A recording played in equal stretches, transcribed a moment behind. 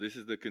This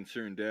is the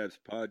Concerned Dads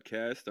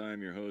podcast.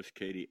 I'm your host,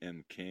 Katie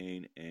M.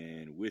 Kane,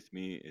 and with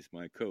me is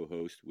my co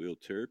host, Will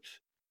Terps.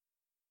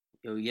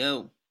 Yo,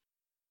 yo.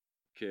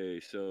 Okay,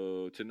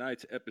 so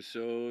tonight's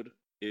episode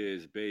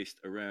is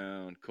based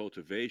around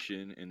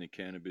cultivation in the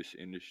cannabis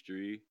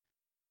industry.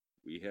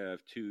 We have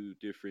two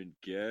different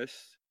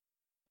guests.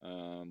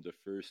 The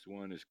first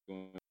one is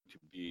going to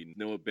be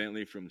Noah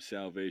Bentley from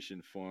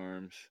Salvation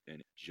Farms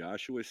and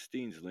Joshua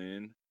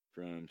Steensland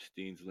from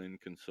Steensland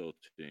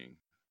Consulting.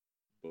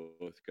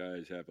 Both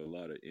guys have a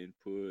lot of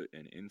input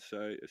and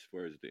insight as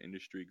far as the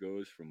industry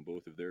goes from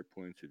both of their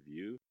points of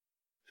view.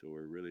 So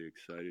we're really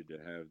excited to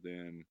have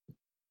them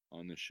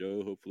on the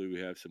show. Hopefully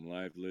we have some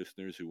live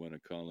listeners who want to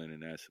call in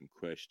and ask some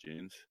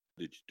questions.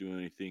 Did you do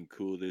anything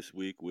cool this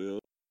week, Will?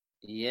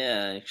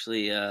 Yeah, I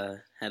actually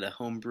had a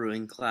home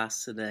brewing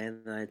class today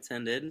that I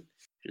attended,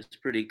 which is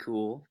pretty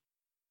cool.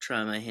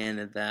 Try my hand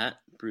at that,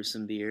 brew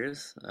some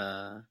beers.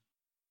 But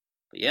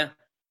yeah,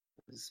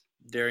 it was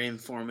very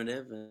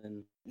informative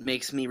and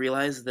makes me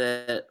realize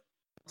that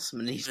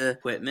some needs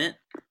equipment,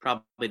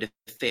 probably to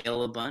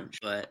fail a bunch,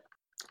 but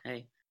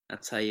hey,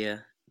 that's how you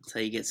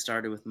get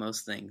started with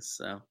most things.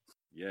 So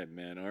Yeah,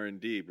 man,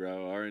 R&D,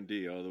 bro,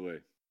 R&D all the way.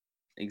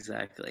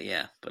 exactly,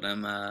 yeah. But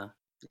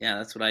yeah,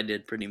 that's what I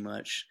did pretty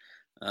much.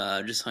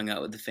 Just hung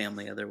out with the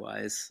family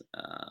otherwise.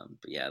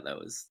 But yeah, that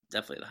was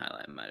definitely the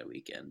highlight of my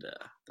weekend.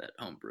 That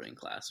home brewing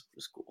class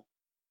was cool.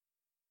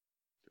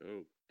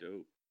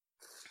 Dope.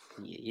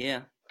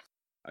 Yeah.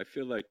 I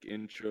feel like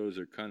intros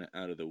are kind of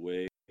out of the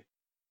way.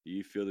 Do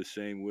you feel the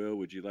same, Will?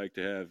 Would you like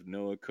to have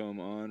Noah come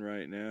on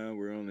right now?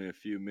 We're only a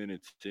few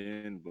minutes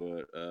in,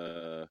 but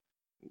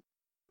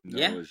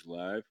Noah's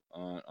live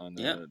on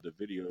the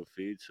video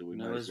feed, so we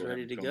might as well have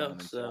him come on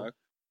and talk.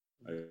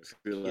 I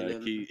feel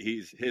like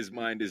his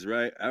mind is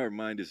right, our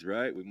mind is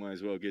right. We might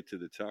as well get to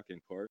the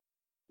talking part.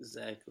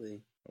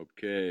 Exactly.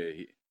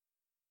 Okay.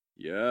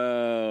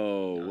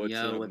 Yo, what's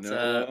up,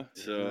 Noah? Up?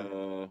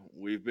 So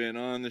we've been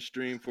on the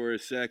stream for a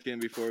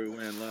second before we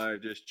went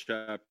live, just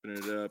chopping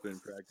it up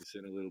and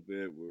practicing a little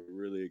bit. We're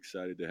really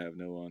excited to have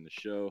Noah on the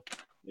show.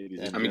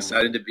 I'm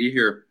excited to be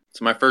here.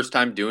 It's my first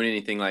time doing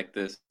anything like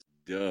this.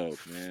 Dope,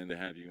 man, to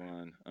have you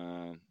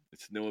on.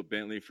 It's Noah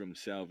Bentley from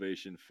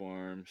Salvation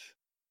Farms.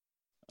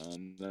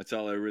 That's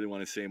all I really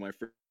want to say. My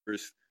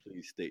first,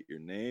 please state your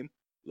name,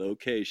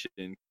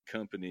 location,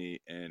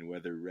 company, and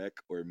whether rec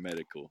or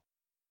medical.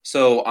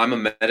 So I'm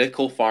a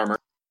medical farmer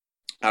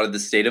out of the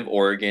state of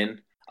Oregon.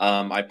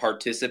 I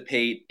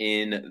participate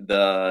in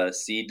the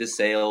seed to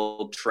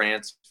sale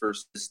transfer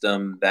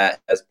system that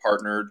has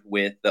partnered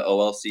with the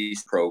OLC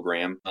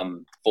program.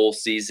 Full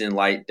season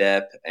light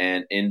dep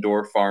and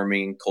indoor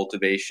farming,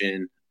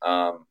 cultivation,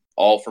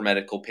 all for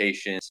medical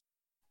patients.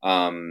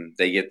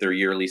 They get their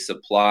yearly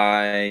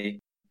supply.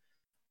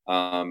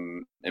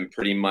 And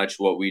pretty much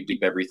what we do,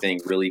 everything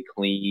really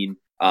clean.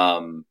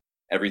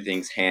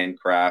 Everything's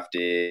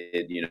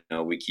handcrafted.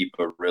 We keep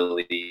a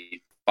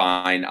really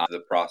fine eye on the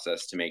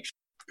process to make sure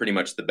pretty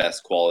much the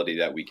best quality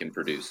that we can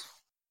produce.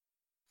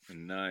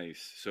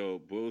 Nice.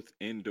 So both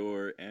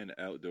indoor and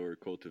outdoor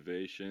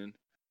cultivation.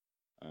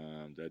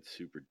 That's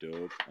super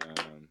dope.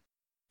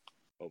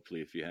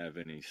 Hopefully, if you have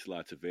any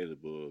slots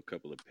available, a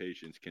couple of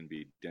patients can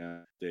be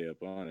down, stay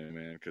up on it,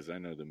 man, because I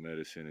know the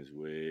medicine is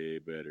way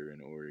better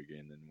in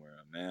Oregon than where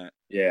I'm at.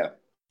 Yeah.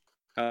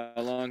 How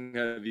long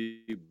have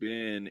you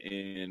been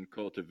in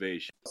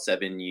cultivation?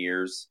 7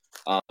 years.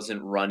 I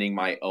wasn't running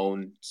my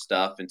own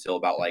stuff until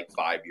about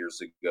 5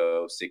 years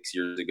ago, 6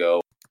 years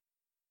ago.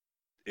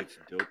 It's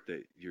dope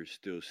that you're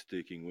still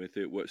sticking with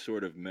it. What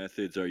sort of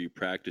methods are you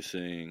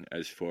practicing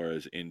as far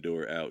as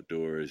indoor,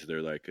 outdoor? Is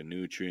there like a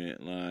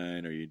nutrient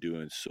line? Are you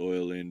doing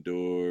soil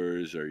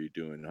indoors? Are you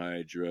doing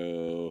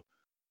hydro?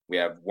 We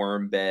have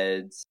worm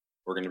beds.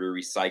 We're going to be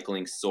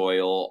recycling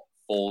soil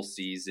full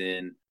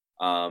season.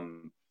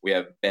 We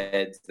have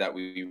beds that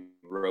we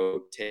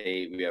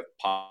rotate. We have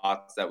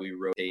pots that we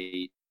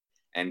rotate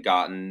and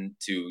gotten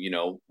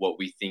to, what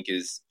we think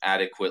is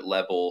adequate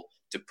level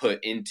to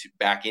put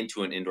back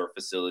into an indoor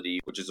facility,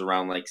 which is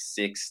around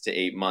 6 to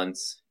 8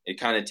 months. It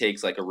kind of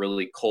takes a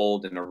really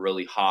cold and a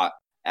really hot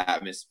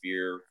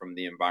atmosphere from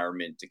the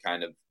environment to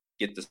kind of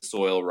get the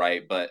soil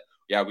right. But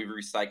yeah, we've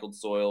recycled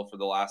soil for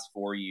the last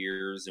 4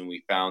 years, and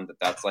we found that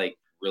that's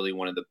really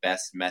one of the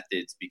best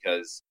methods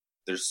because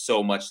there's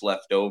so much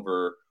left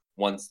over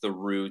once the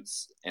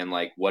roots and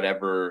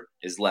whatever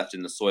is left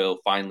in the soil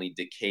finally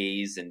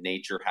decays and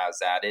nature has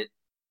at it.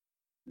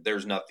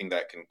 There's nothing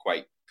that can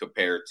quite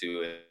compare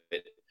to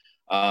it.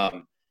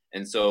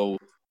 And so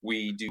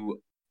we do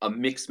a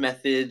mixed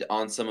method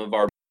on some of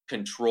our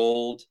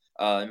controlled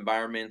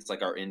environments,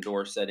 like our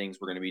indoor settings.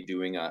 We're going to be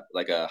doing a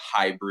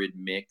hybrid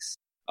mix,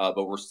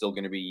 but we're still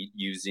going to be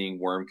using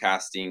worm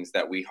castings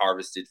that we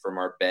harvested from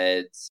our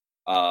beds,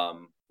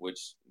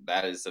 which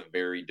that is a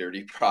very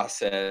dirty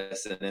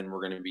process. And then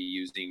we're going to be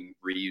using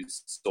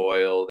reused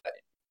soil that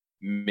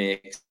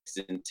mixed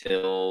and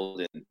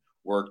tilled, and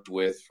worked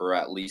with for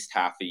at least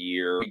half a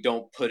year. We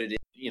don't put it in,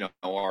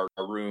 our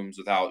rooms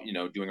without,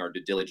 doing our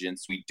due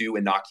diligence. We do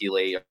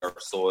inoculate our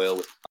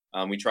soil.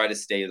 We try to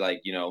stay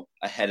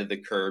ahead of the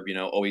curve,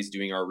 always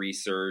doing our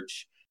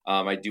research.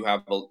 I do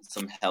have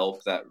some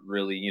help that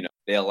really,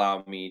 they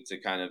allow me to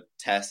kind of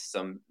test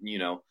some,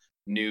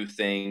 new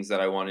things that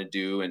I want to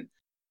do. And,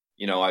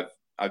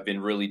 I've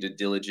been really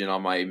diligent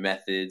on my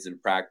methods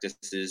and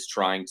practices,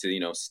 trying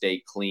to,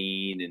 stay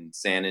clean and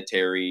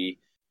sanitary,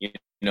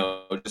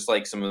 just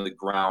like some of the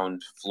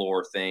ground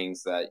floor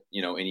things that,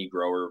 any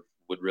grower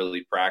would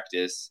really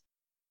practice.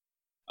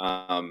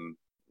 I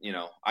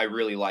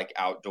really like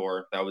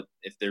outdoor.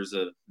 If there's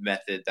a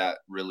method that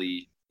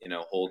really,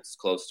 holds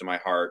close to my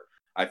heart,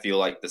 I feel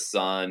like the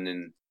sun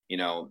and,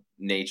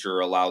 nature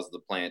allows the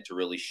plant to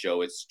really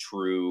show its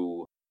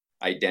true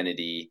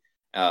identity.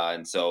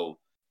 And so,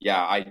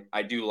 yeah,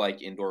 I do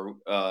like indoor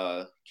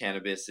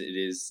cannabis. It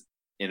is,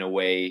 in a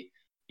way,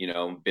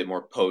 a bit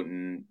more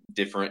potent,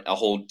 a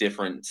whole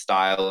different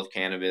style of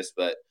cannabis.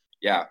 But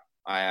yeah,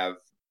 I've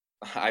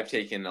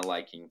taken a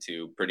liking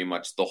to pretty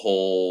much the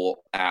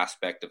whole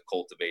aspect of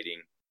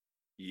cultivating.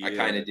 Yeah. I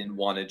kind of didn't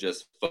want to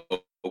just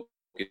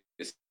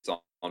focus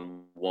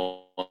on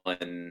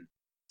one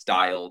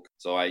style,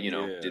 so I,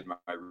 did my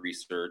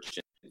research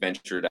and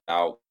ventured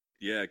out.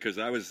 Yeah, because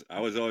I was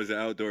always an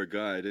outdoor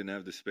guy. I didn't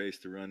have the space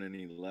to run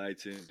any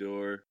lights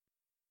indoor,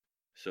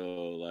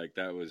 so like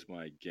that was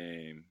my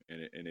game,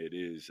 and it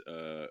is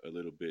a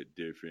little bit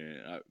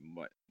different.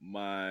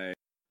 My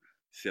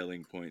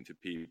selling point to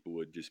people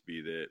would just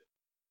be that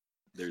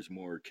there's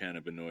more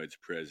cannabinoids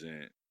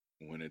present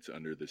when it's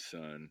under the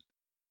sun.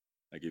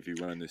 Like if you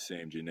run the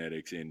same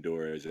genetics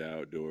indoor as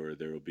outdoor,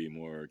 there will be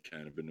more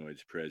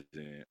cannabinoids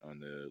present on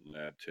the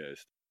lab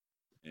test.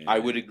 And I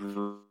would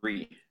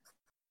agree.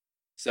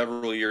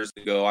 Several years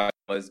ago, I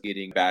was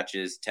getting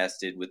batches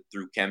tested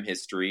through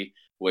ChemHistory,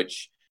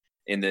 which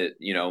in the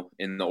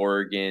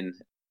Oregon,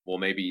 well,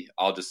 maybe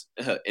I'll just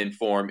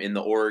inform, in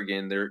the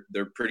Oregon,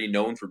 they're pretty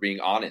known for being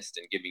honest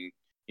and giving,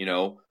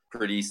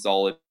 pretty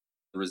solid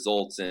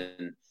results.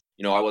 And,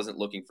 I wasn't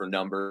looking for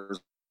numbers.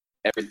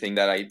 Everything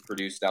that I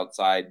produced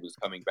outside was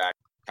coming back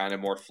kind of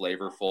more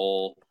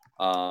flavorful.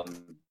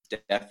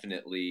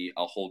 Definitely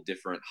a whole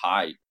different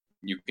high.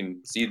 You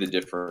can see the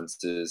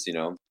differences,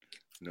 No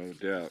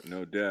doubt,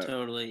 no doubt.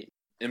 Totally.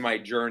 In my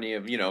journey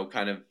of,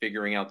 kind of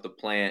figuring out the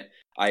plant,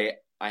 I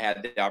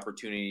had the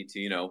opportunity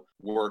to,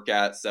 work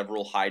at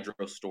several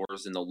hydro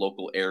stores in the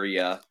local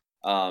area.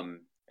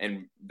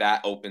 And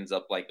that opens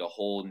up like a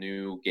whole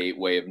new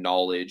gateway of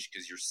knowledge,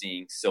 because you're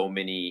seeing so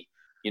many,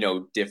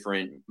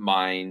 different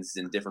minds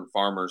and different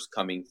farmers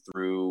coming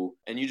through.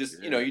 And you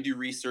just, you do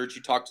research,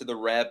 you talk to the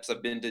reps.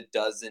 I've been to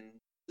dozens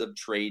of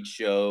trade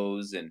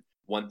shows. And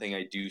one thing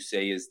I do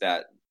say is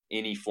that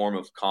any form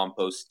of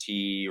compost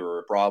tea,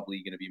 or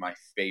probably going to be my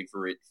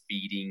favorite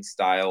feeding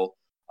style,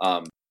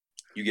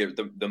 you get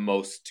the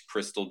most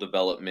crystal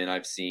development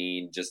I've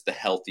seen, just the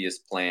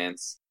healthiest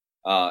plants.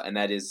 And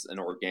that is an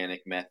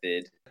organic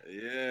method.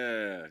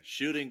 Yeah,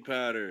 shooting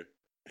powder.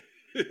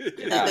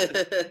 Yeah.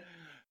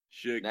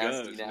 Shit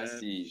Nasty, goes,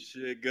 nasty. man.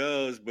 Shit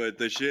goes, but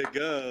the shit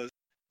goes.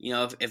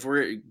 If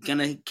we're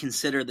gonna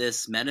consider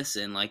this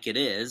medicine like it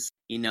is,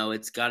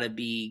 it's got to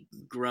be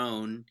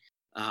grown,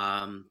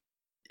 like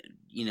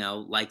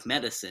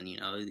medicine.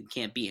 It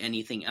can't be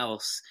anything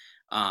else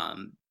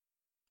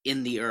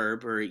in the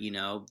herb, or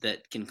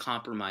that can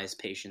compromise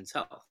patient's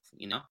health.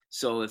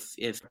 So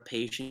if a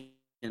patient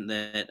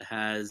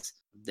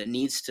that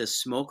needs to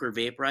smoke or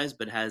vaporize,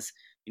 but has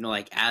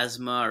like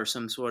asthma or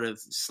some sort of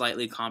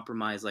slightly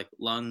compromised like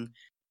lung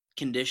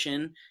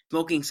condition,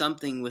 smoking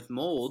something with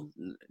mold,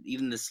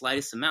 even the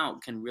slightest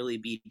amount, can really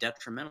be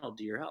detrimental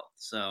to your health.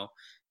 So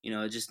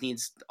it just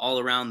needs, all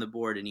around the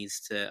board, it needs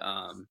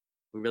to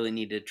we really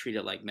need to treat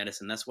it like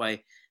medicine. That's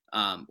why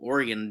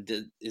Oregon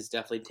is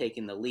definitely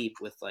taking the leap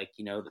with the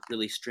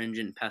really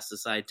stringent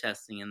pesticide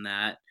testing, and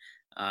that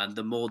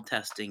the mold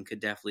testing could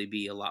definitely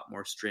be a lot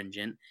more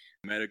stringent.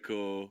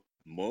 Medical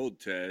mold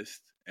test,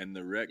 and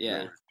the rec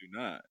growers do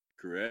not,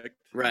 correct?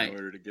 Right. In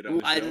order to get on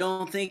the shelf?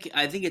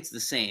 I think it's the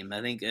same. I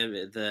think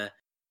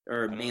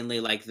mainly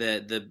like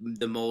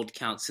the mold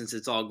count, since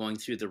it's all going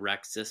through the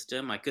rec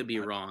system. I could be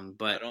wrong,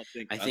 but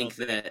I think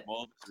that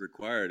mold is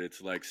required.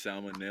 It's like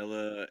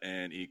salmonella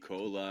and E.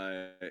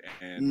 coli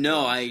and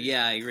I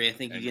agree. I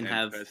think you can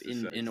have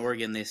in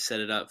Oregon, they set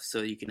it up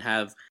so you can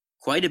have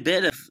quite a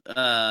bit of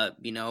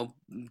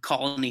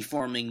colony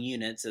forming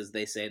units, as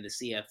they say, the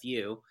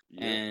CFU,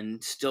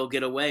 and still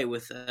get away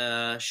with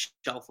a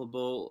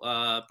shelfable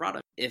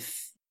product.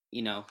 If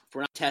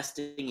we're not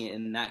testing it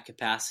in that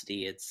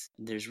capacity,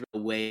 there's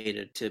no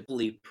way to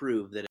fully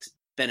prove that it's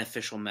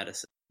beneficial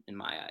medicine in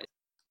my eyes.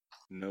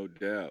 No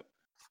doubt.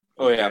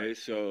 Oh yeah. Okay,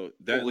 so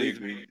that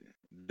leads me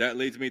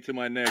to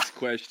my next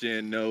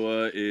question,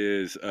 Noah,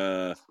 is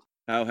how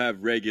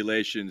have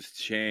regulations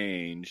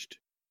changed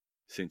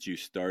since you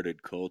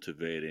started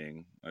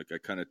cultivating? Like I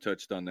kind of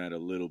touched on that a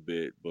little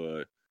bit,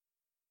 but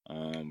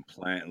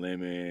plant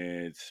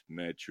limits,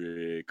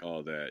 metric,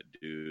 all that,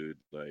 dude.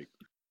 Like,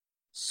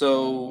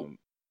 so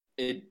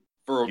it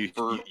You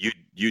for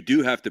you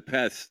do have to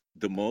pass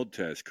the mold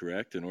test,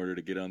 correct, in order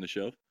to get on the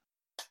shelf?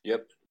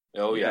 yep.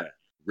 Oh yeah. Yeah.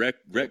 Rec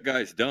Yep.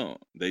 guys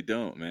don't. They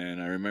don't,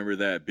 man. I remember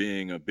that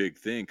being a big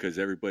thing because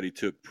everybody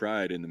took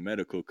pride in the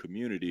medical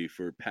community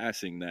for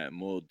passing that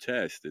mold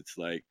test. It's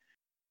like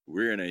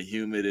we're in a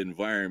humid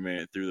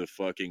environment through the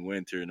fucking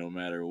winter no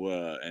matter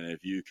what. And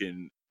if you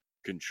can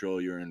control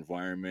your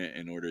environment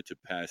in order to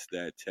pass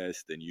that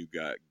test, then you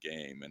got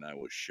game and I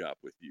will shop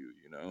with you,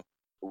 you know?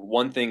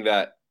 One thing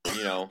that,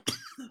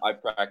 I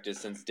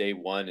practiced since day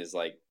one is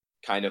like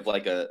kind of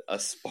like a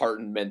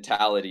Spartan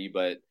mentality,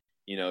 but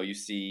you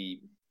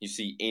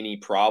see any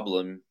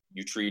problem,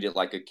 you treat it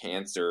like a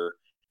cancer.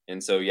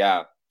 And so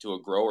yeah, to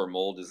a grower,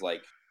 mold is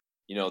like,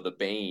 the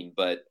bane.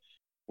 But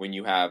when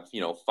you have,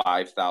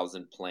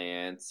 5,000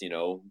 plants,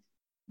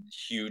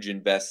 huge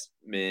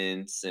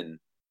investments, and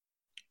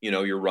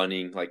you're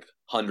running like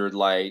 100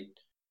 light,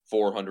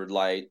 400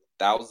 light,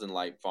 1,000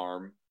 light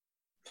farm,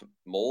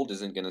 mold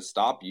isn't going to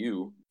stop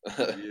you.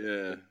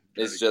 Yeah.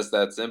 It's just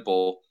that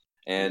simple.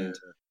 Yeah.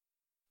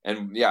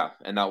 And yeah,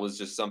 and that was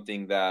just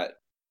something that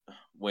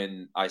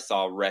when I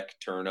saw rec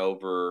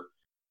turnover,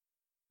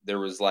 there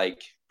was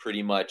like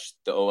pretty much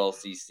the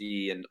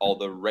OLCC and all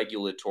the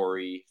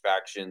regulatory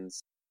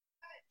factions,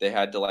 they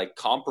had to like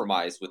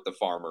compromise with the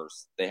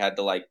farmers. They had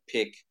to like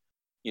pick,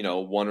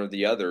 one or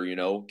the other,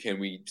 can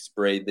we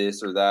spray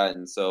this or that?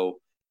 And so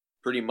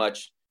pretty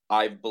much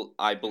I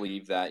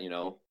believe that,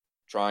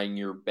 trying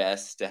your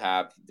best to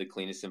have the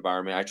cleanest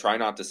environment. I try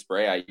not to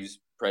spray. I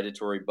use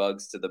predatory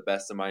bugs to the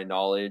best of my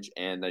knowledge,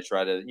 and I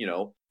try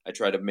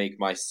to make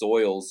my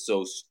soils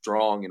so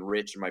strong and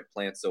rich and my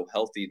plants so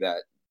healthy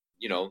that,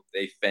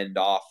 they fend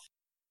off,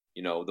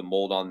 the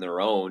mold on their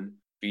own,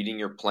 feeding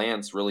your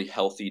plants really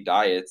healthy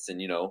diets.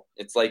 And,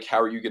 it's like, how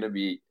are you going to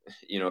be,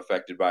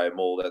 affected by a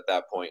mold at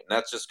that point? And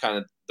that's just kind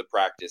of the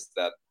practice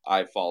that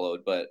I've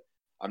followed. But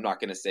I'm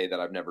not going to say that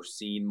I've never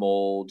seen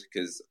mold,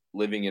 because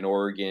living in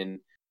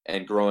Oregon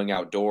and growing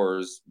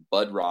outdoors,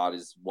 bud rot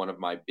is one of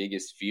my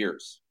biggest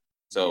fears.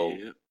 So,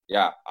 Yeah.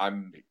 yeah,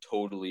 I'm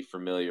totally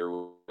familiar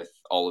with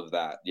all of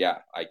that. Yeah,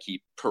 I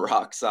keep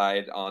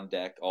peroxide on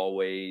deck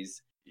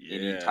always,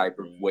 any Yeah, type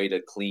of bro. way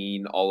to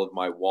clean all of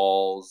my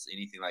walls,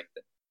 anything like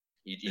that.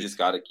 You It's just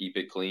got to keep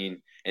it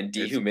clean. And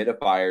it's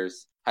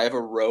dehumidifiers, I have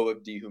a row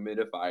of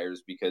dehumidifiers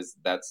because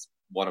that's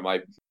one of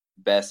my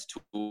best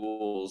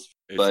tools.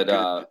 it's But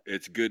good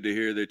it's good to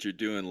hear that you're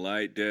doing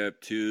light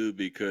depth too,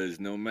 because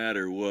no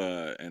matter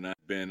what, and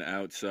I've been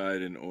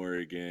outside in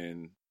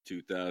Oregon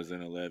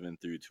 2011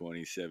 through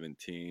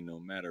 2017, no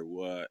matter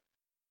what,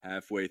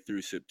 halfway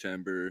through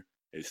September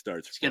it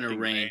starts It's gonna fucking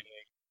rain. raining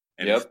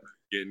and it's yep,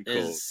 getting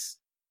cold. Is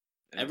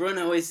And everyone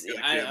always? it's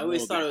gonna I get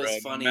always moldy, thought it bro,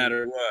 was no funny.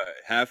 matter what.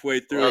 Halfway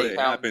through well, it, it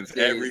count the happens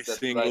every days. That's what I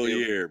single do.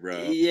 year,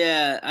 bro.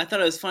 Yeah, I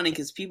thought it was funny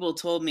because people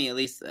told me, at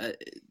least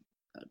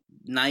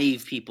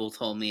naive people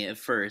told me at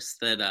first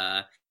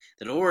that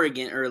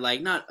Oregon, or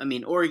like not, I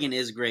mean, Oregon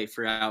is great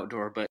for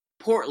outdoor, but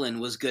Portland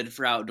was good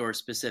for outdoor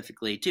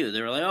specifically too.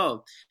 They were like,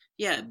 oh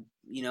yeah,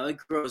 it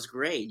grows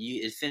great.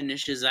 It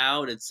finishes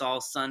out. It's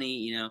all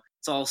sunny.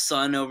 It's all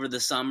sun over the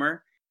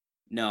summer.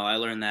 No, I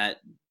learned that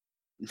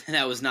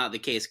that was not the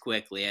case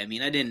quickly. I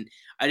mean, I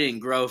didn't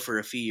grow for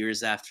a few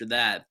years after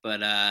that,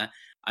 but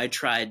I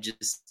tried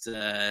just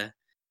a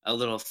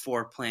little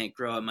 4 plant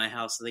grow at my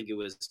house. I think it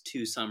was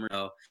 2 summers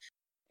ago,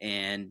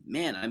 and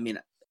man, I mean,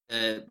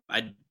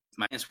 I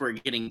my plants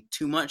weren't getting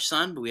too much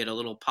sun, but we had a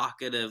little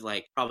pocket of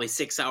like probably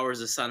 6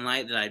 hours of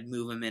sunlight that I'd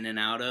move them in and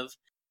out of,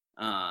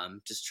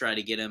 just try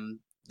to get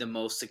them the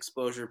most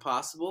exposure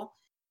possible.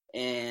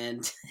 And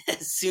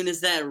as soon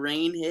as that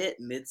rain hit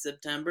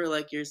mid-September,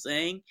 like you're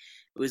saying,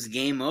 it was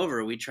game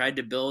over. We tried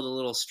to build a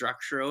little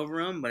structure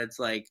over them, but it's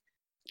like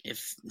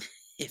if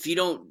if you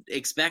don't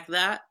expect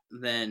that,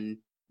 then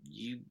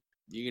you're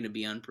gonna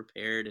be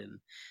unprepared,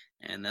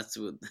 and that's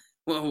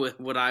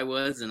what I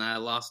was, and I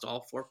lost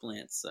all 4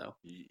 plants. So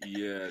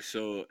Yeah,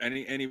 so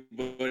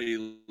anybody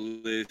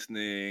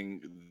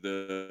listening,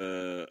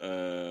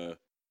 the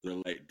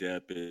light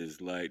dep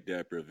is light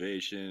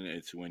deprivation.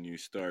 It's when you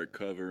start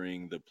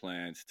covering the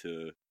plants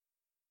to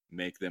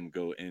make them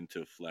go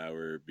into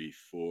flower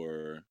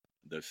before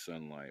the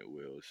sunlight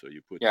will. So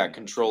you put Yeah, them on top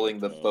controlling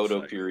the all photo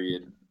cycle.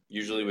 period,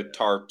 usually with Yeah,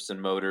 tarps and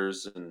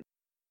motors and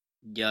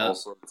all yup.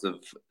 sorts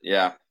of,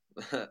 yeah,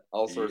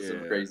 all sorts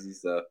of yeah, crazy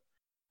stuff.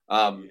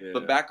 But yeah.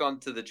 back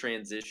onto the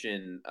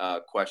transition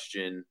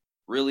question,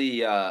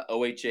 really,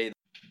 OHA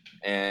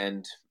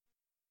and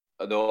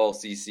the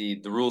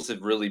OLCC, the rules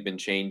have really been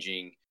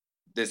changing.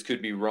 This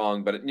could be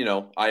wrong, but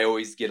I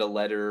always get a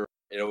letter.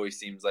 It always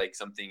seems like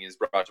something is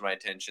brought to my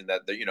attention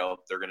that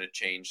they're going to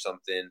change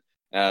something.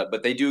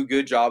 But they do a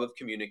good job of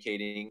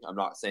communicating. I'm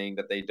not saying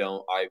that they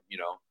don't.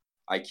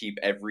 I keep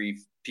every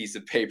piece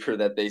of paper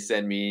that they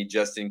send me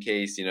just in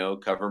case.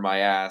 Cover my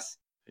ass.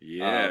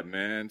 Yeah, Um,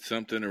 man,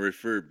 something to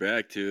refer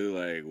back to.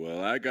 Like,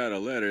 well, I got a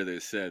letter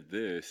that said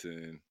this,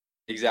 and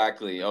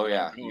exactly. Oh I'm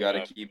yeah, you going got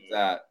to off keep of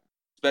that,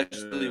 it.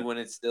 especially when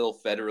it's still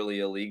federally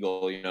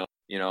illegal.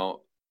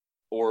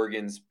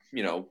 Oregon's,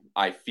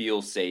 I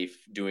feel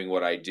safe doing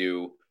what I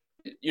do.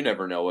 you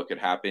never know what could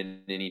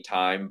happen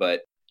anytime.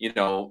 But,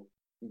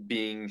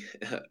 being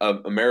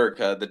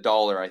America, the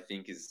dollar, I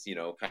think, is,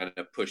 kind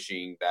of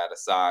pushing that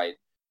aside.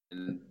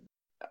 And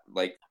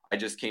like, I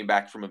just came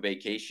back from a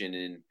vacation,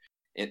 and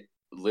it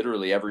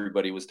literally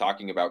everybody was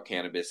talking about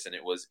cannabis, and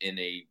it was in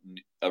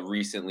a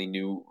recently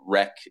new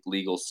rec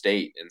legal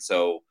state. And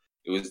so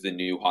it was the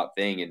new hot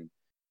thing. And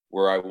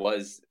where I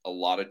was, a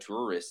lot of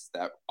tourists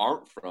that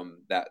aren't from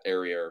that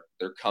area,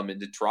 they're coming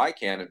to try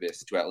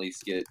cannabis to at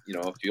least get,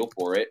 a feel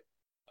for it.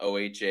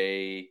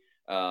 OHA,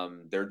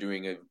 they're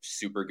doing a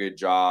super good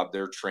job.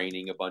 They're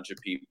training a bunch of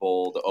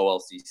people. The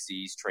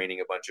OLCC's training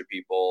a bunch of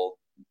people.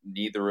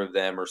 Neither of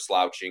them are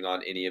slouching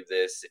on any of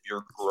this. If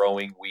you're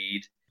growing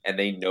weed and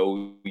they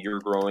know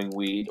you're growing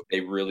weed, they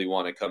really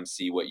want to come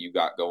see what you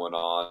got going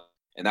on.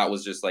 And that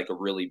was just like a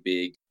really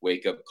big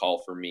wake up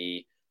call for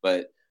me.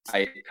 But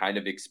I kind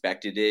of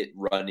expected it,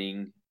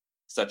 running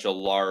such a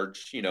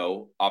large,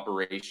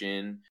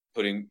 operation,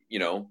 putting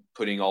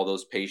all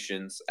those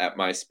patients at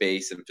my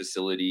space and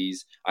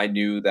facilities. I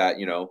knew that,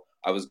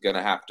 I was going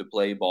to have to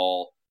play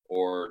ball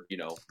or,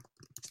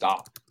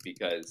 stop,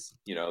 because,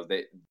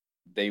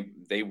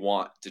 they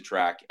want to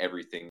track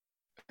everything,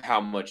 how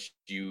much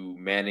you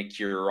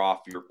manicure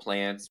off your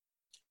plants.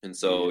 And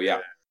so, yeah,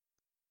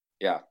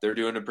 they're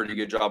doing a pretty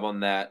good job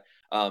on that.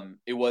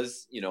 It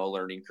was, a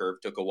learning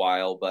curve, took a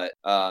while, but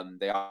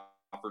they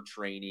offer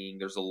training.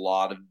 There's a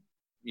lot of,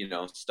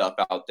 stuff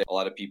out there. A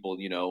lot of people,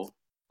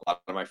 a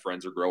lot of my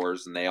friends are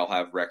growers, and they all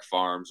have rec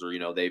farms,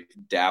 or, they've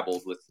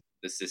dabbled with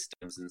the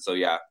systems. And so,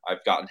 yeah,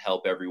 I've gotten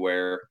help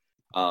everywhere.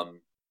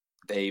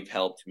 They've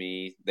helped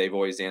me. They've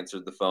always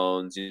answered the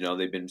phones.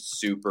 They've been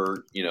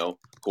super,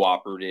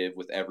 cooperative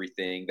with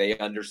everything. They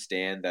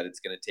understand that it's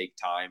going to take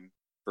time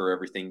for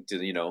everything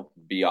to,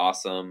 be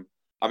awesome.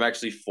 I'm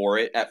actually for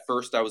it. At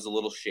first, I was a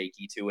little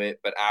shaky to it,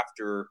 but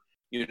after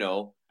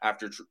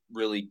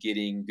really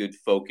getting good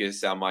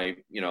focus on my,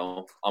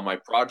 on my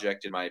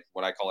project and my,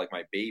 what I call like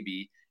my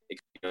baby, it,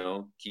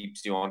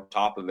 keeps you on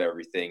top of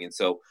everything. And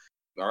so,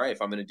 all right,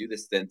 if I'm going to do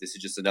this, then this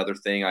is just another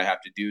thing I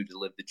have to do to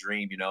live the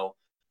dream.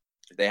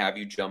 They have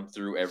you jump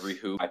through every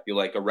hoop I feel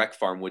like a rec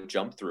farm would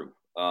jump through.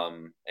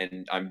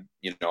 And I'm,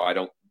 I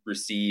don't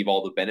receive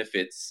all the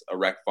benefits a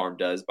rec farm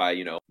does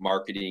by,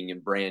 marketing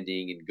and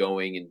branding and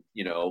going and,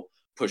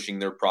 pushing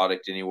their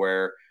product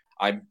anywhere.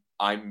 I'm,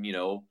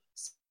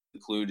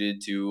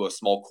 secluded to a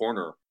small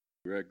corner.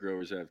 Rec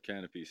growers have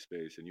canopy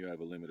space, and you have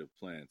a limit of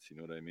plants. You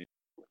know what I mean?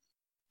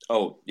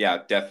 Oh, yeah,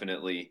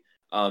 definitely.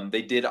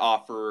 They did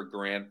offer a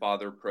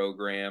grandfather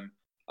program,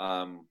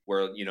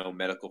 where,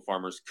 medical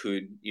farmers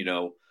could,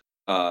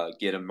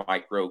 get a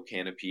micro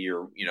canopy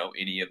or,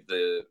 any of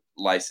the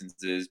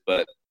licenses.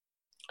 But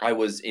I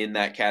was in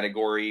that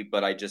category,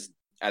 but I just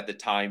at the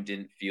time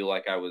didn't feel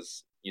like I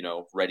was,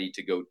 ready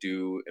to go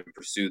do and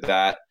pursue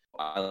that.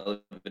 I live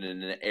in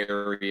an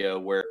area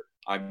where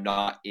I'm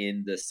not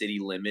in the city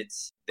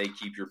limits. They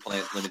keep your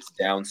plant limits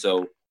down.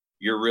 So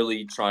you're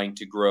really trying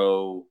to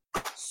grow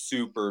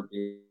super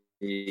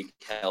big,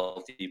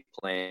 healthy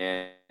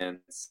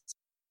plants,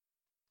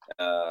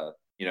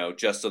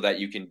 just so that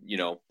you can,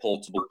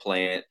 multiple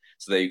plant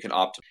so that you can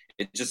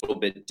It's just a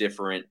little bit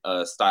different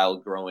style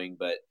growing,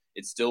 but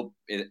it's still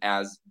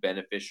as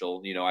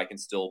beneficial. I can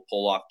still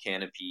pull off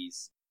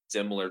canopies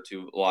similar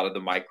to a lot of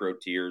the micro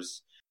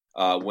tiers.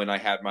 When I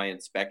had my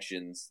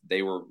inspections,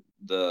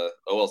 the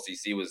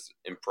OLCC was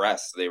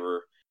impressed.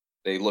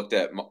 They looked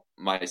at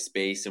my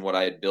space and what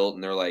I had built,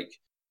 and they're like,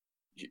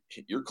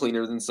 "You're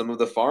cleaner than some of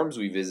the farms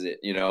we visit,"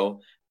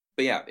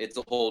 But yeah, it's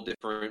a whole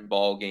different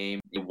ball game.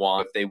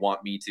 If they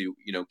want me to,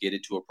 get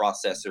it to a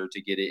processor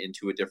to get it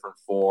into a different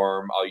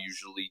form, I'll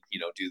usually,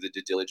 do the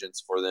due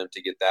diligence for them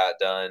to get that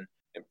done.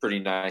 And pretty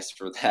nice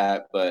for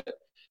that. But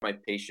my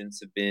patients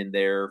have been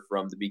there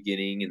from the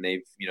beginning, and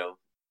they've,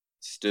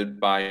 stood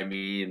by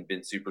me and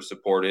been super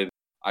supportive.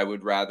 I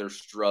would rather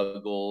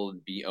struggle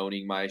and be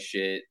owning my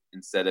shit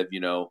instead of,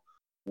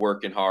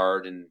 working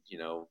hard and,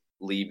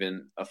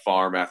 leaving a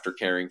farm after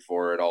caring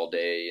for it all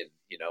day and,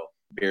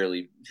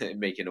 barely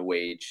making a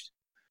wage.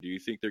 Do you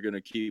think they're going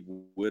to keep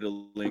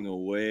whittling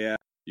away at?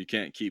 You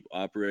can't keep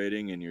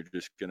operating, and you're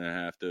just going to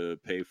have to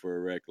pay for a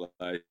rec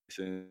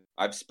license?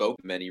 I've spoken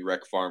to many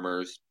rec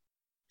farmers,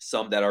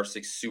 some that are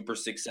super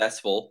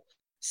successful,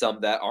 some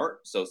that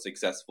aren't so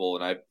successful.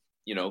 And I've,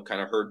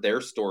 kind of heard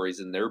their stories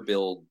and their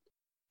build.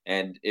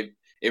 And it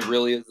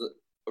really is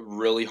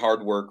really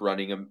hard work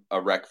running a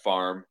rec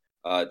farm.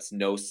 It's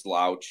no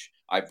slouch.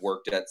 I've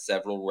worked at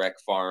several rec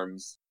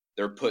farms.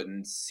 They're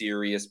putting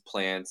serious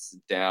plants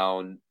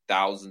down,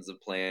 thousands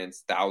of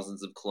plants,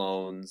 thousands of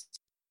clones,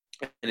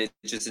 and it's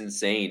just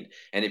insane.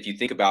 And if you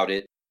think about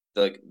it,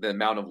 the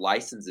amount of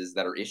licenses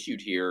that are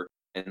issued here,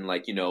 and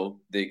the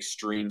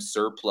extreme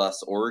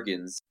surplus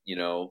Oregon's,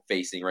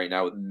 facing right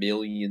now with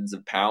millions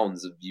of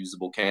pounds of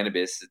usable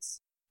cannabis,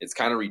 it's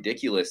kind of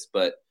ridiculous.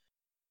 But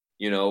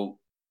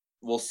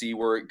we'll see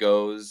where it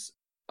goes.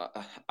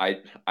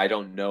 I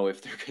don't know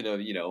if they're gonna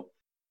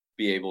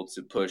be able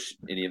to push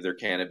any of their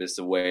cannabis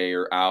away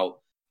or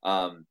out.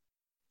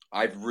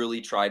 I've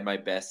really tried my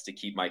best to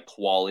keep my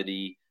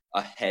quality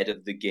ahead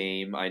of the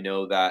game. I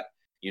know that,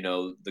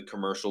 the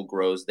commercial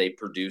grows, they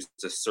produce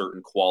a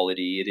certain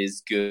quality. It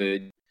is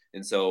good.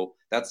 And so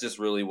that's just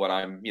really what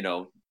I'm,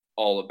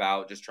 all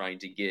about, just trying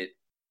to get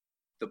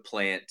the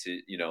plant to,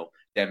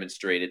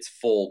 demonstrate its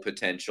full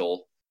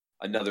potential.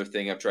 Another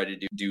thing I've tried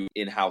to do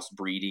in-house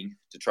breeding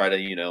to try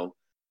to,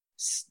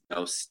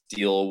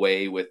 steal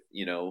away with,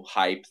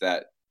 hype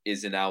that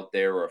isn't out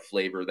there, or a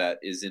flavor that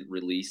isn't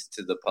released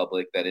to the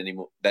public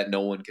that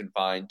no one can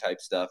find type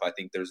stuff. I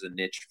think there's a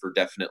niche for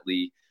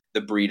definitely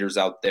the breeders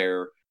out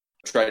there.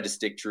 Try to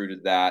stick true to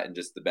that and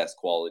just the best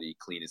quality,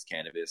 cleanest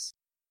cannabis.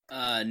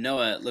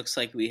 Noah, it looks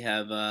like we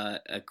have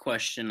a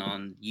question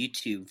on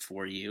YouTube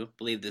for you. I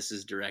believe this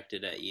is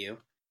directed at you.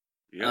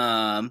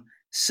 Yep.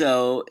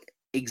 So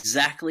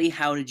exactly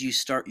how did you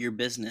start your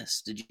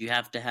business? Did you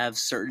have to have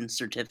certain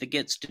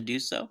certificates to do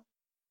so?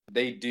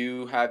 They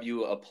do have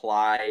you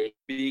apply.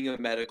 Being a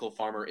medical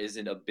farmer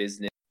isn't a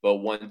business, but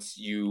once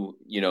you,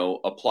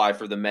 apply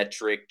for the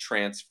metric,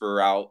 transfer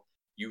out,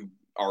 you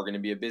are going to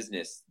be a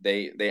business.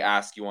 They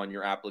ask you on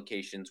your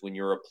applications when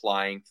you're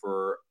applying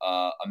for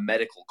a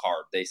medical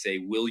card. They say,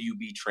 will you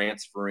be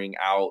transferring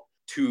out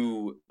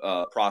to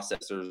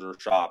processors or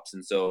shops?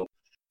 And so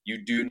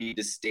you do need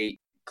to state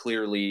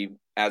clearly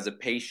as a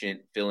patient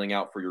filling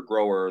out for your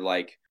grower,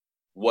 like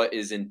what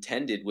is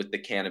intended with the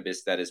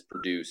cannabis that is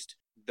produced.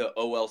 The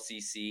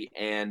OLCC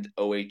and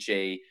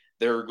OHA,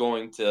 they're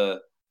going to,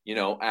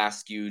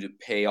 ask you to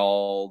pay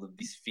all of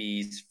these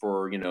fees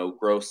for,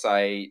 grow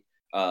site,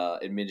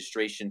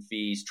 administration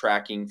fees,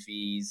 tracking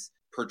fees,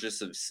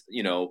 purchase of,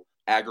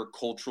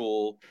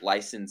 agricultural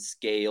license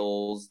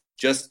scales,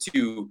 just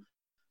to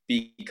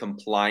be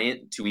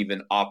compliant to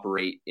even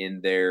operate in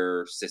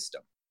their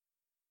system.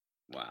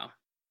 Wow.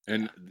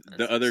 And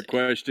the other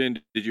question,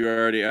 did you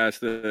already ask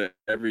that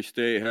every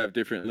state have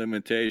different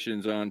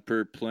limitations on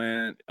per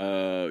plant?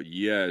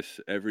 Yes,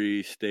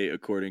 every state,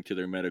 according to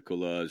their medical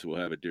laws, will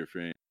have a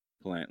different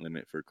plant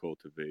limit for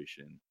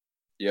cultivation.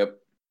 Yep.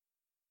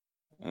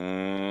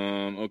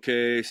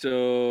 Okay,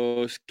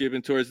 so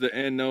skipping towards the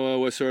end, Noah,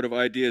 what sort of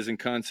ideas and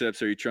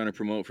concepts are you trying to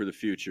promote for the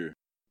future?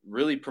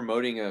 Really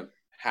promoting a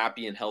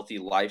happy and healthy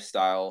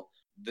lifestyle.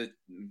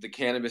 The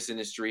cannabis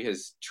industry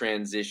has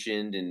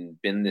transitioned and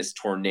been this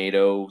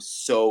tornado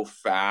so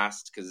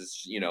fast because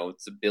it's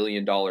it's $1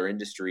 billion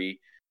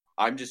industry.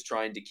 I'm just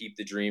trying to keep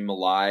the dream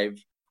alive.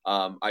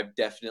 I've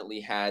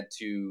definitely had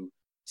to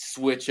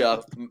switch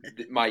up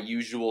my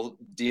usual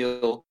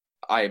deal.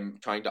 I'm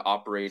trying to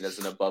operate as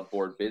an above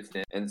board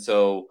business, and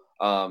so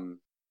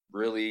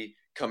really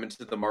come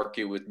into the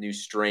market with new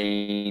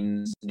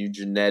strains, new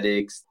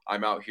genetics.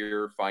 I'm out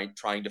here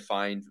trying to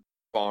find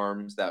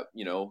farms that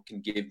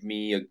can give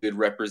me a good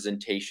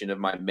representation of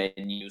my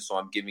menu, so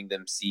I'm giving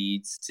them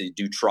seeds to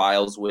do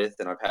trials with,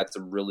 and I've had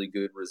some really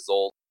good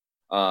results.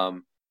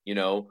 I'm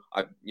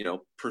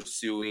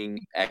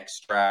pursuing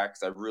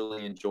extracts. I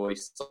really enjoy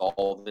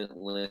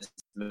solventless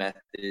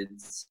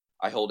methods.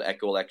 I hold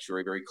Echo Lecture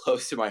very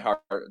close to my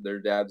heart. Their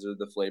dabs are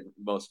the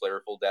most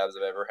flavorful dabs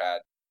I've ever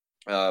had.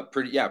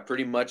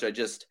 Pretty much.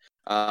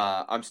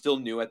 I'm still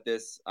new at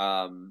this.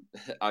 I'm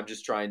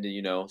just trying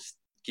to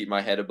keep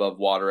my head above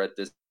water at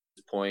this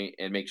point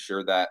and make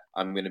sure that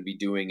I'm going to be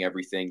doing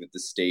everything that the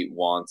state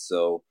wants.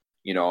 So,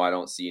 I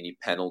don't see any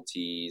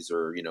penalties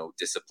or,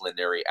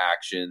 disciplinary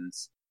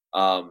actions.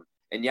 And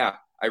yeah,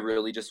 I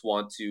really just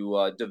want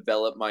to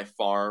develop my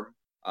farm.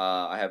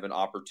 I have an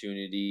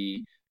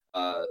opportunity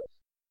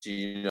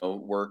to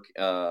work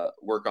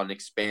on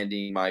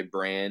expanding my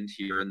brand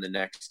here in the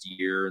next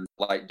year, and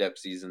light dep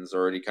season's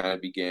already kind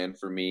of began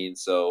for me, and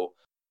so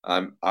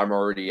I'm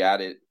already at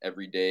it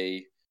every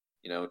day,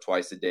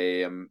 twice a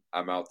day. I'm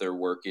out there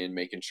working,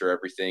 making sure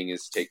everything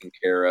is taken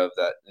care of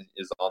that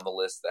is on the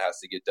list that has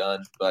to get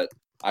done. But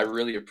I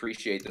really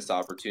appreciate this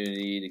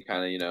opportunity to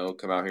kind of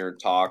come out here and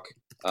talk.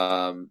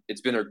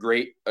 It's been a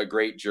great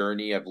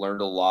journey. I've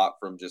learned a lot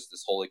from just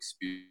this whole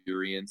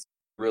experience.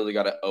 Really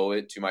got to owe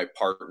it to my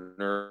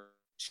partner.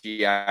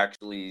 She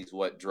actually is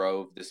what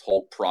drove this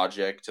whole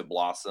project to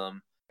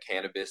blossom.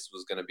 Cannabis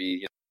was going to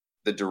be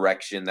the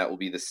direction that will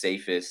be the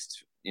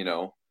safest,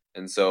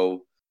 and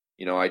so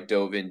I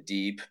dove in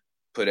deep,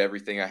 put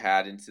everything I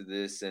had into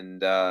this,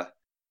 and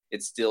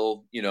it's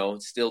still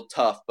it's still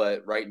tough,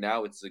 but right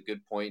now it's a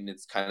good point, and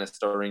it's kind of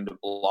starting to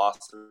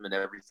blossom, and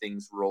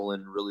everything's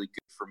rolling really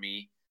good for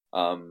me.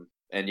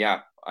 And yeah,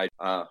 I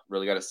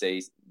really got to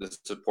say the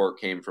support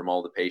came from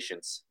all the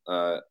patients.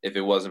 If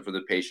it wasn't for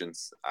the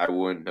patients, I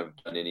wouldn't have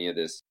done any of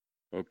this.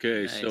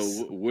 Okay, Nice.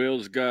 so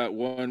Will's got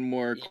one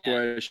more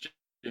question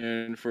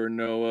for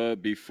Noah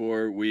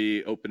before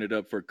we open it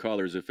up for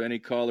callers. If any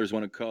callers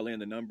want to call in,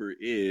 the number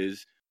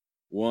is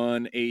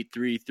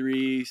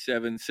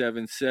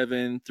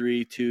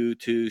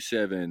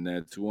 1-833-777-3227.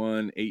 That's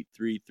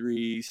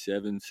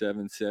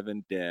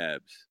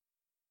 1-833-777-DABS.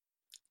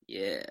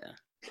 Yeah.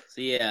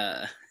 So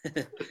yeah,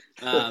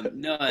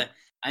 no,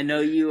 I know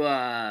you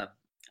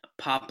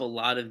pop a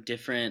lot of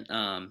different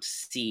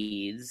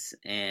seeds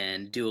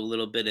and do a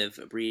little bit of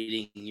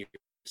breeding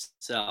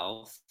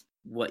yourself.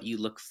 what you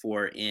look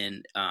for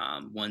in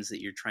ones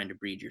that you're trying to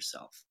breed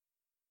yourself?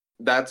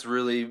 That's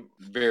really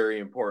very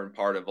important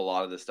part of a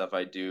lot of the stuff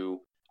I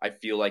do. I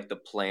feel like the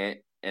plant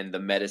and the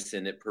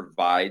medicine it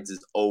provides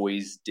is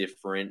always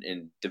different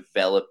and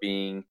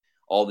developing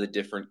all the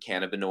different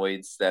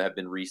cannabinoids that have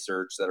been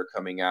researched that are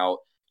coming out.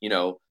 You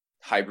know,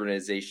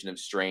 hybridization of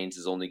strains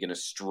is only going to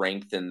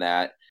strengthen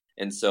that.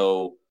 And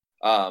so,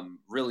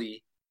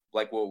 really,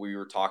 like what we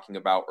were talking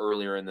about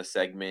earlier in the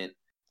segment,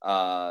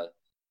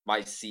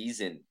 my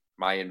season,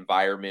 my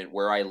environment,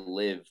 where I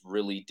live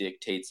really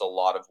dictates a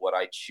lot of what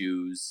I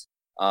choose.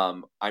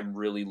 I'm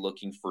really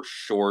looking for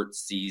short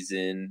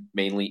season,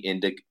 mainly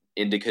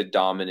indica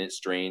dominant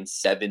strains,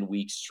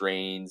 7-week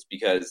strains,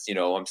 because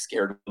I'm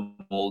scared of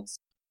the molds.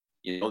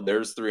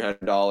 There's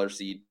 $300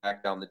 seed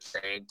pack down the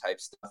drain type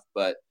stuff,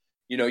 but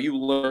you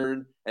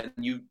learn and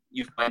you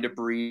find a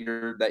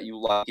breeder that you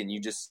like, and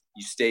you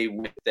stay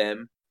with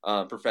them.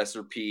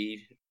 Professor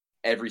P,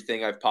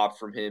 everything I've popped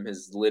from him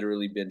has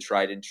literally been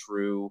tried and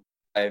true.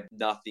 I have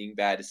nothing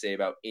bad to say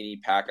about any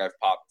pack I've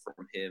popped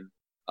from him.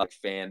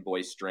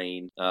 Fanboy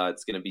strain.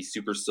 It's going to be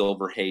Super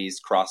Silver Haze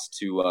crossed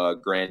to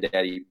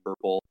Granddaddy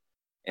Purple,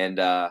 and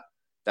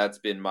that's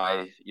been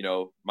my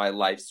my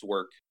life's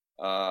work.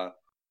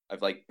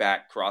 I've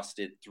back crossed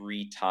it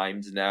 3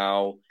 times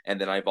now, and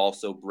then I've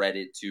also bred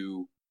it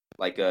to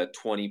a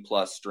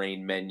 20+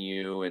 strain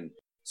menu, and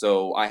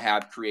so I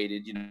have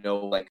created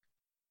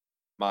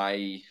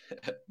my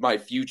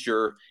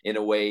future in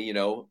a way,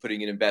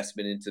 putting an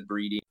investment into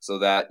breeding so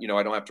that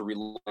I don't have to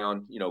rely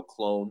on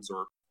clones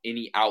or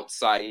any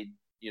outside,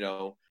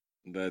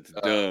 That's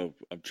dope.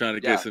 I'm trying to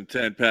get some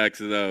 10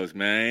 packs of those,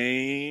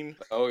 man.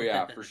 Oh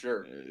yeah, for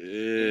sure.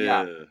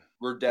 Yeah,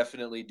 we're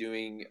definitely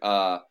doing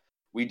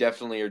we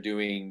definitely are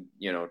doing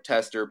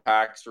tester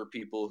packs for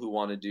people who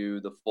want to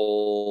do the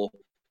full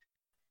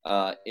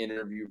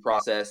interview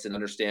process and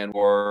understand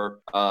more.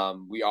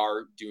 We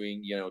are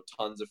doing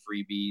tons of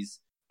freebies.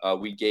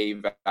 We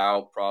gave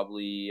out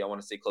probably, I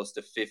want to say, close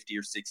to 50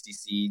 or 60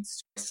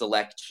 seeds,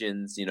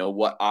 selections,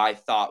 what I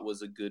thought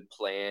was a good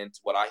plant,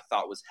 what I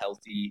thought was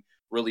healthy,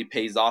 really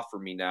pays off for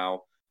me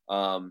now.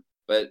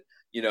 But,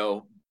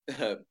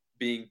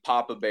 being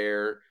Papa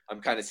Bear,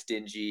 I'm kind of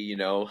stingy,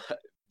 I'm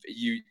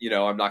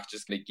not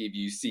just going to give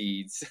you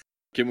seeds.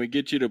 Can we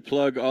get you to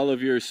plug all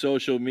of your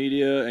social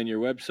media and your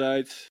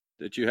websites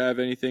that you have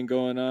anything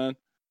going on?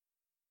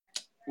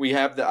 We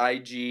have the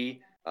IG,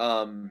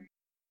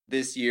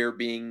 this year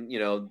being,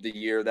 the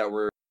year that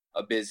we're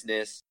a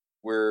business,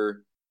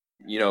 we're,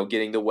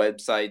 getting the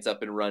websites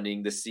up and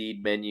running, the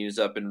seed menus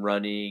up and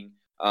running.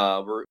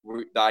 The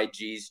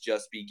IGs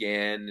just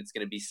began. It's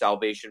going to be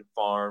Salvation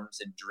Farms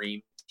and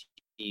Dream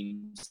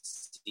Team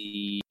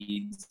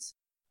Seeds.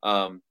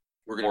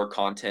 We're going to more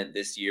content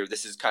this year.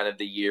 This is kind of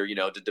the year,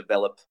 to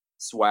develop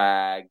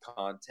swag,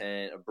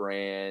 content, a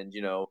brand,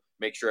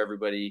 make sure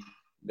everybody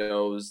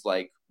knows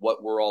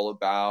what we're all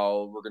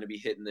about. We're going to be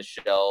hitting the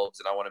shelves,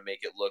 and I want to make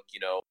it look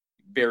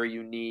very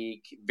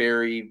unique,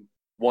 very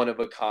one of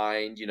a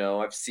kind.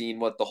 I've seen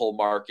what the whole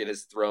market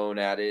has thrown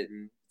at it,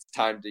 and it's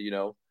time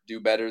to do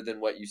better than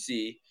what you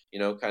see.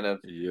 Kind of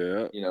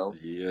do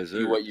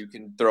what you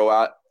can throw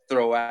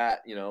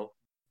at. You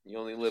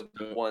only live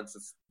once.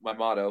 It's my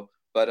motto.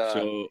 But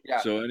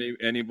so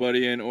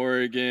anybody in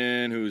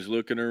Oregon who's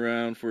looking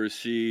around for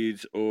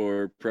seeds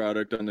or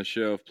product on the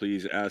shelf,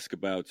 please ask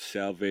about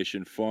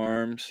Salvation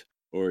Farms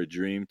or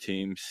Dream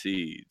Team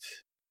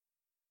Seeds.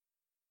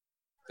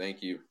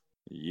 Thank you.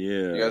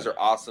 Yeah, you guys are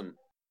awesome.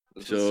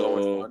 This was so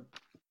much fun.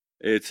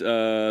 It's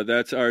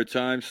that's our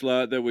time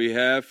slot that we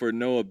have for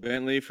Noah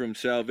Bentley from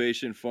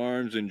Salvation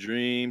Farms and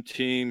Dream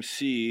Team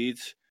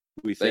Seeds.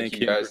 We thank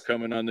him for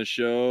coming on the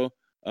show.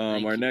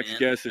 Our next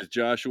guest is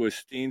Joshua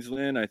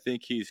Steensland. I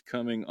think he's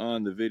coming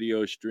on the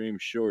video stream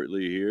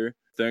shortly here.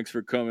 Thanks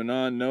for coming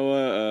on,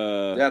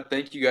 Noah.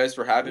 Thank you guys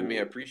for having me.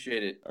 I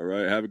appreciate it. All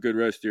right, have a good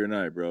rest of your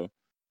night, bro.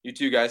 You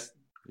too, guys.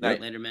 Night.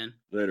 Later, man.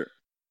 Later.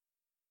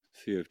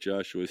 See if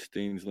Joshua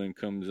Steensland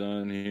comes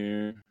on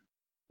here.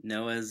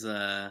 Noah's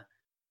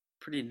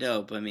pretty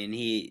dope. I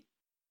mean,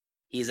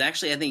 he's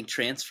actually, I think,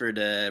 transferred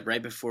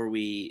right before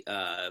we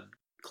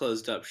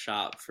closed up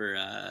shop for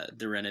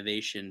the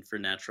renovation for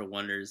Natural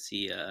Wonders.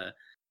 We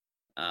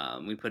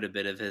put a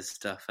bit of his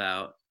stuff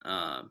out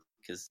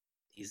because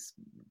he's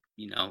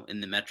in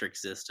the metric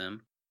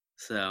system.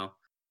 So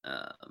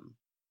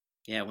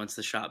once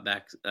the shop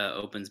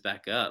opens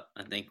back up,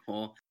 I think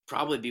we'll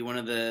probably be one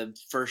of the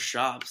first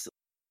shops.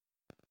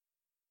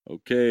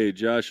 Okay,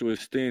 Joshua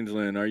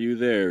Steensland, are you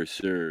there,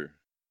 sir?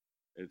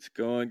 It's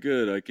going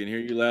good. I can hear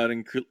you loud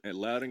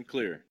and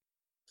clear.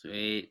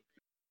 Sweet.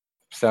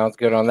 Sounds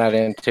good on that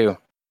end too.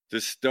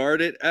 To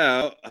start it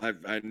out,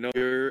 I know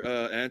your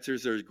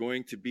answers are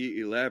going to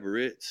be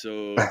elaborate,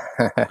 so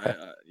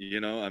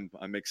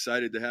I'm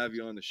excited to have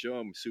you on the show.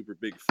 I'm a super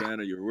big fan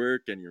of your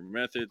work and your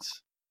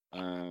methods.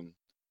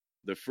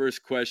 The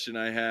first question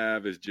I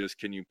have is just,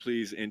 can you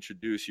please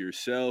introduce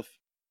yourself,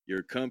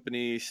 your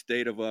company,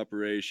 state of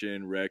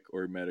operation, rec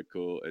or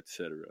medical,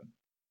 etc.?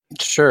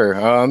 Sure.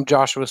 I'm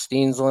Joshua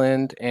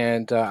Steensland,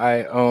 and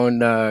I own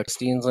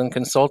Steensland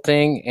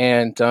Consulting,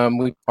 and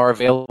we are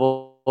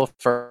available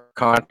for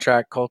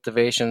contract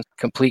cultivation,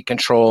 complete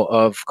control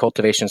of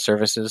cultivation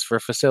services for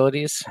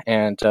facilities.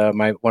 And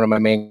one of my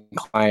main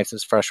clients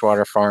is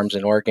Freshwater Farms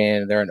in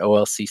Oregon. They're an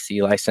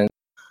OLCC licensed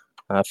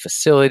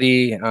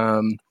facility.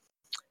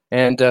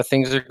 And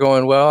things are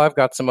going well. I've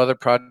got some other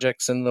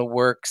projects in the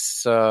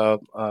works,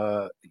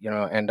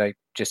 and I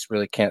just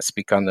really can't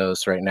speak on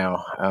those right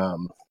now.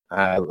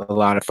 A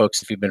lot of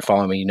folks, if you've been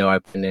following me, you know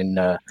I've been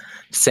in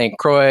St.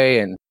 Croix,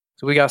 and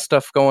so we got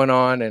stuff going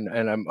on, and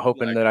I'm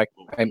hoping Like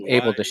that I'm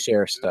able Hawaii to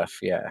share too. stuff.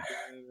 Yeah,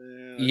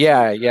 Man, I see you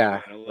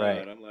yeah, traveling a right.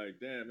 lot. I'm like,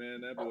 damn, man,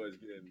 that boy's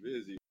getting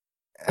busy.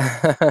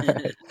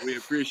 We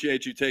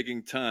appreciate you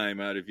taking time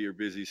out of your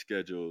busy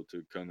schedule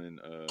to come and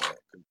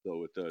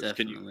consult with us.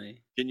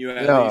 Definitely. Can you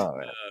at least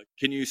No,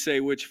 can you say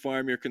which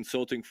farm you're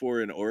consulting for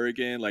in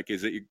Oregon? Like,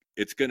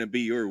 it's going to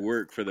be your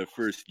work for the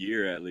first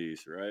year at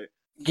least, right?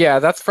 yeah,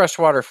 that's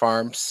Freshwater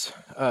Farms.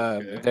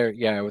 Okay,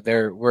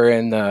 We're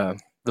in the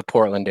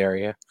Portland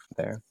area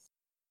there.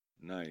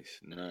 nice.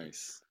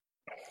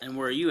 And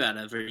where are you out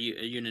of? Are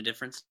you in a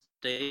different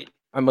state?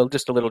 I'm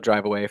just a little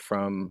drive away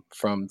from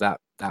that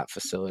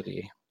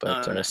facility,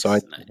 but Oh, so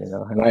nice.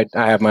 and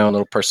I have my own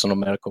little personal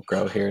medical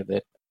grow here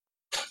that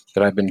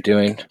I've been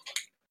doing.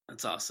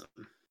 That's awesome.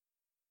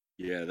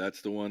 Yeah,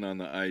 that's the one on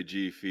the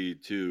IG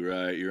feed too,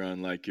 right? You're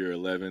on like your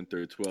 11th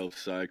or 12th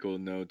cycle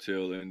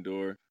no-till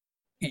indoor.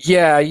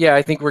 Yeah,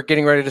 I think we're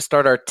getting ready to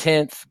start our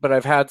 10th, but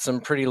I've had some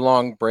pretty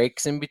long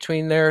breaks in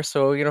between there.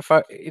 So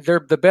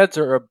the beds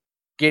are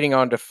getting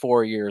on to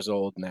 4 years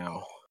old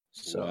now.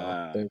 So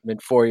Wow. they've been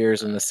 4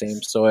 years in the same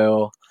Nice.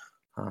 soil.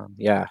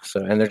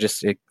 So and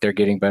they're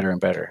getting better and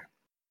better.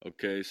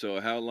 Okay,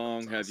 so how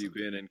long That's have you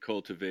awesome. been in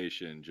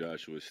cultivation,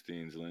 Joshua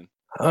Steensland?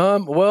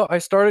 Well, I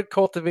started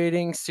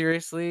cultivating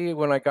seriously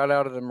when I got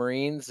out of the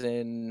Marines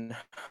in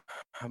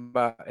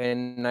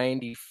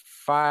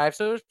 '95.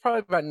 So it was probably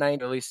about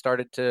 90 really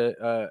started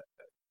to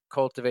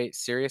cultivate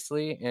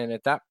seriously. And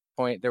at that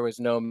point, there was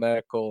no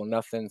medical,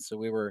 nothing. So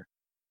we were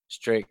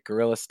straight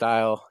guerrilla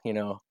style,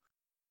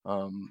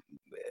 um,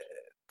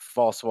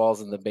 false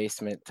walls in the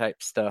basement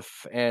type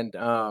stuff. And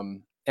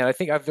I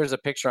think there's a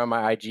picture on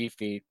my IG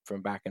feed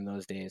from back in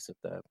those days of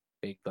the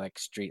big like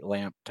street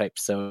lamp type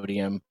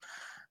sodium.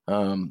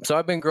 So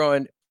I've been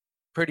growing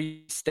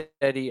pretty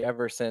steady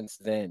ever since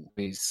then.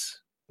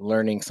 He's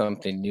learning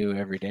something new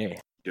every day.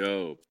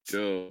 Dope.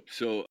 So,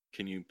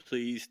 can you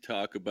please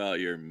talk about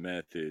your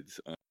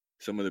methods?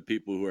 Some of the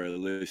people who are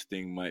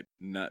listening might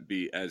not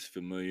be as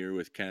familiar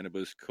with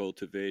cannabis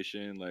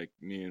cultivation, like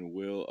me and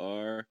Will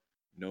are.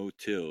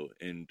 No-till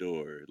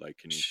indoor. Like,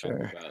 can you talk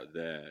Sure. about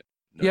that?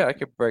 Yeah, No. I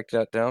could break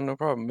that down, no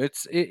problem.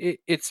 It's a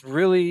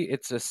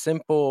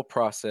simple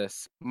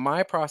process.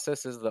 My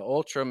process is the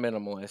ultra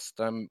minimalist.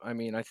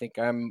 I think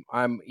I'm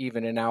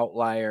even an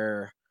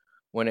outlier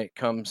when it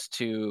comes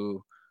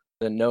to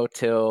the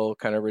no-till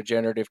kind of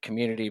regenerative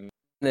community.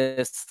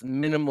 This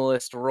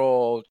minimalist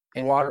role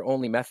and water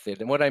only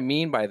method. And what I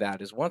mean by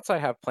that is once I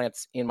have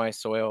plants in my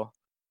soil,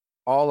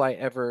 all I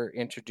ever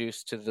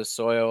introduce to the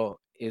soil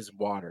is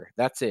water.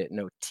 That's it.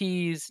 No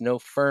teas, no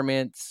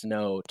ferments,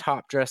 no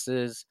top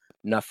dresses,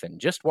 nothing.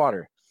 Just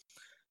water.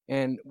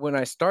 And when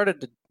I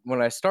started to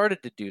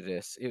do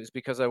this, it was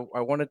because I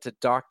wanted to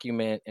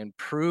document and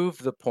prove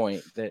the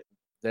point that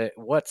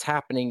what's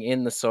happening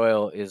in the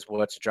soil is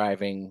what's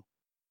driving,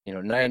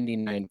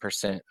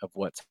 99% of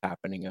what's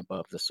happening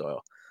above the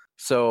soil.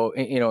 So,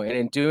 and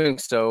in doing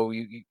so,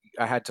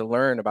 I had to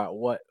learn about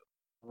what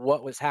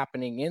was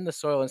happening in the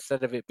soil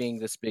instead of it being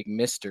this big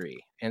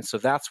mystery. And so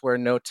that's where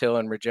no-till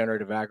and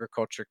regenerative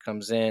agriculture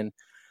comes in,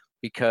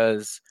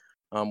 because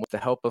with the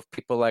help of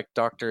people like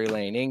Dr.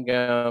 Elaine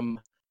Ingham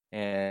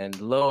and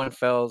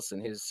Lowenfels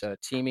and his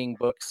teaming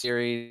book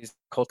series,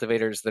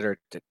 cultivators that are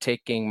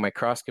taking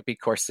microscopy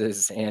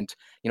courses and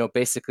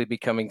basically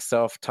becoming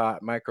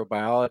self-taught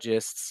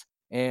microbiologists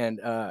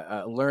and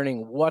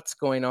learning what's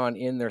going on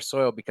in their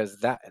soil, because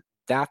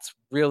that's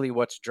really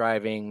what's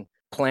driving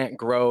plant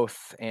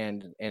growth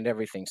and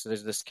everything. So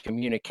there's this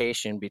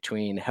communication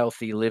between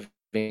healthy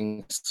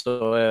living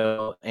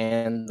soil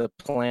and the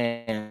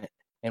plant,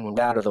 and when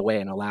we're out of the way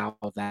and allow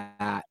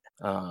that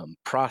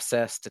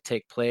process to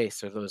take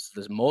place, or those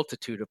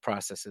multitude of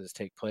processes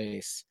take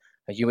place,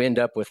 you end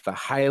up with a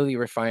highly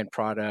refined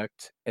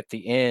product at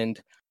the end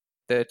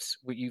that's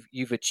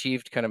you've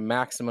achieved kind of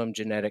maximum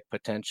genetic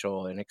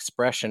potential and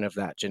expression of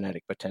that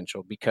genetic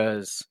potential,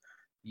 because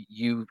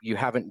you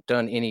haven't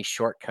done any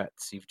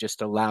shortcuts. You've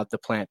just allowed the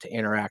plant to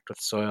interact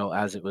with soil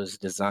as it was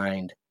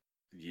designed.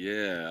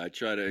 Yeah, I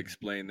try to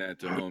explain that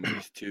to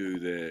homies too,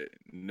 that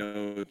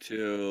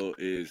no-till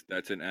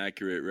that's an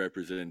accurate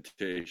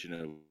representation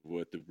of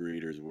what the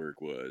breeder's work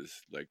was.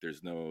 Like,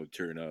 there's no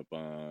turn up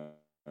on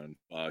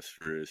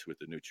phosphorus with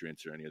the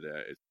nutrients or any of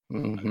that.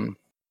 Mm-hmm.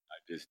 I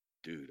just,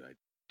 dude, I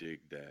dig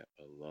that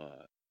a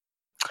lot.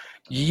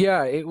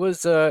 Yeah, it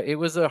was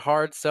a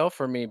hard sell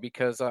for me,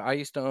 because I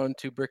used to own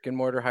 2 brick and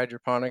mortar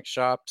hydroponic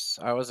shops.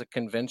 I was a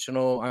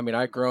conventional. I mean,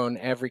 I've grown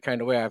every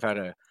kind of way. I've had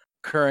a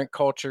current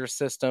culture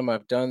system.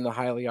 I've done the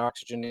highly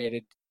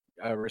oxygenated,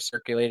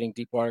 recirculating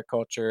deep water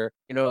culture.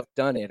 I've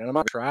done it, and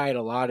I've tried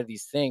a lot of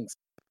these things.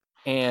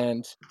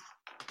 And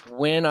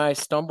when I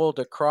stumbled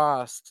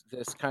across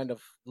this kind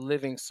of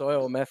living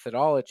soil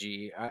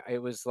methodology,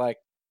 it was like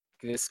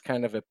this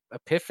kind of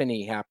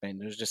epiphany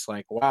happened. It was just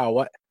like, wow,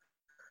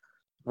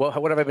 what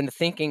have I been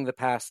thinking the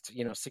past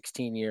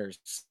 16 years?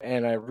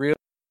 And I really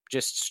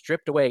just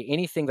stripped away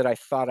anything that I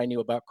thought I knew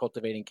about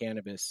cultivating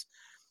cannabis,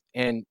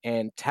 and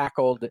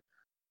tackled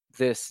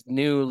this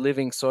new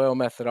living soil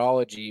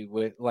methodology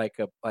with like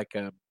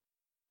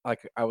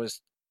I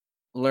was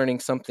learning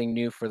something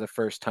new for the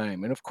first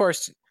time. And of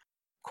course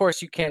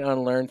you can't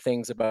unlearn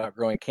things about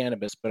growing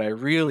cannabis, but I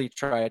really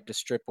tried to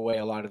strip away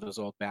a lot of those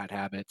old bad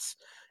habits,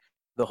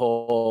 the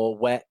whole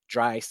wet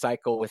dry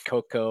cycle with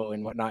cocoa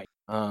and whatnot.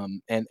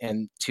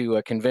 And to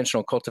a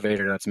conventional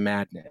cultivator, that's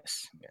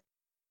madness.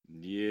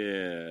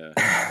 Yeah.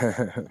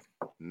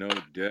 No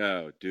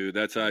doubt, dude.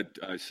 That's I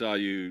saw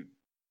you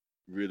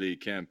really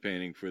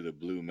campaigning for the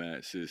blue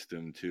mat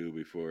system too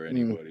before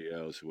anybody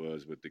else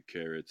was, with the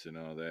carrots and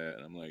all that.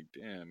 And I'm like,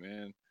 damn,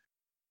 man.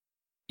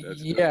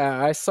 That's dope.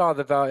 Yeah, I saw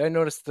the value. I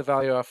noticed the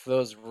value off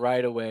those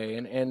right away,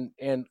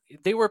 and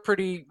they were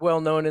pretty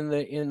well known in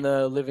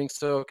the living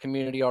soil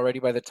community already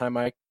by the time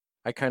I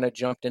kind of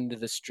jumped into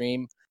the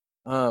stream.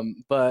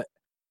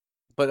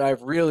 But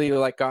I've really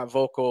got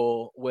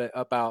vocal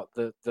about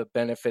the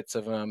benefits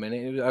of them,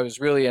 and I was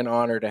really an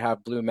honor to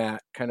have Blue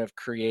Mat kind of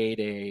create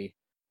a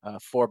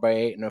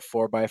 4x8 and a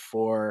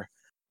 4x4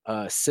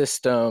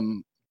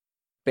 system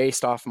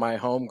based off my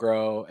home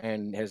grow,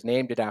 and has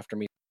named it after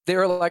me. They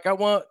were like, I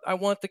want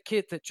the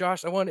kit that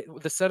I want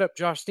the setup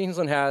Josh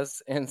Steensland has.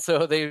 And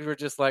so they were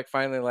just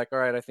finally all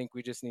right, I think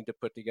we just need to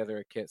put together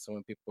a kit so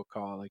when people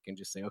call, they can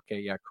just say, okay,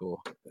 yeah, cool.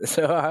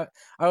 So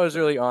I was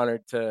really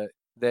honored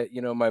that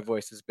my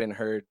voice has been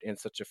heard in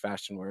such a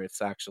fashion where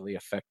it's actually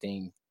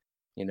affecting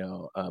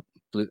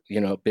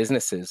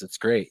businesses. It's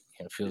great.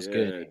 It feels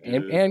good.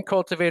 And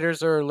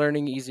cultivators are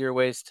learning easier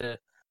ways to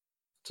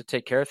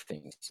take care of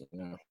things.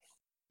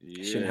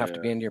 You shouldn't have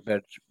to be in your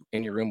bed,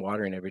 in your room,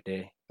 watering every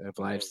day. They have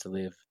lives to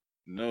live.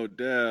 No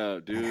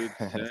doubt, dude.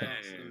 Same.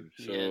 Awesome.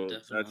 So Yeah,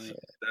 definitely.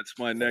 that's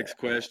my next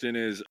question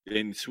is,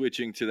 in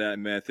switching to that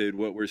method,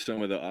 what were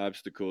some of the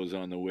obstacles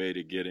on the way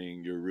to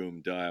getting your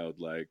room dialed?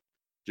 Like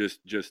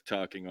just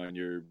talking on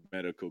your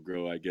medical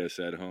grow, I guess,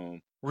 at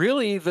home.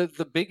 Really,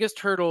 the biggest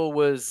hurdle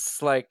was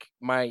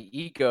my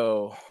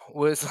ego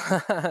was,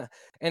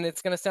 and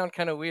it's gonna sound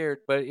kind of weird,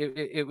 but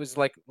it was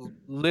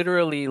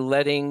literally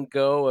letting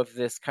go of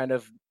this kind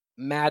of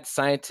mad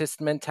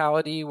scientist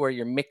mentality where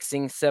you're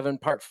mixing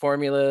 7-part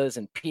formulas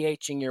and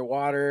pHing your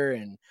water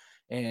and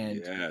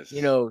Yes.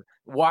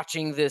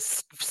 watching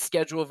this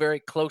schedule very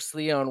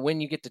closely on when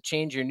you get to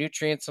change your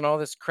nutrients and all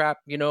this crap,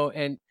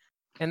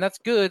 and that's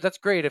good. That's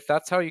great if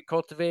that's how you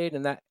cultivate,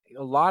 and that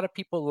a lot of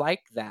people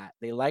like that.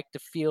 They like to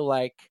feel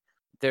like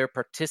they're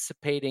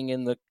participating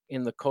in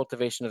the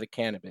cultivation of the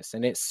cannabis,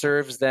 and it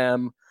serves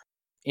them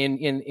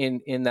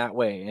in that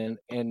way.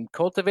 And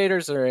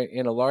cultivators are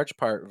in a large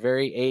part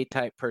very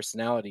A-type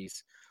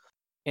personalities,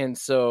 and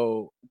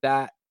so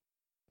that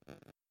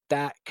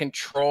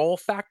control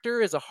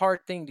factor is a hard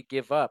thing to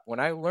give up. When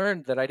I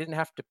learned that I didn't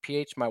have to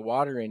pH my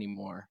water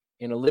anymore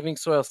in a living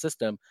soil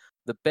system,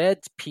 the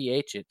beds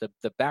pH it.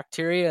 The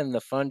bacteria and the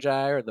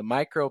fungi, or the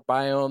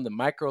microbiome, the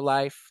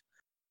microlife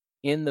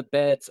in the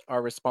beds,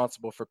 are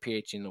responsible for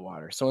pHing the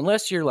water. So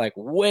unless you're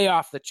way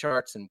off the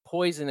charts and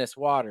poisonous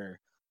water,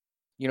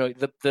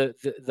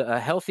 a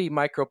healthy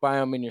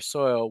microbiome in your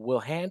soil will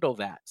handle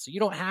that. So you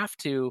don't have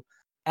to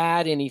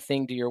add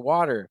anything to your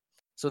water.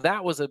 So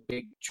that was a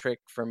big trick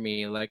for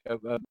me, a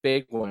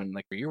big one.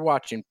 You're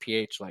watching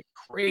pH like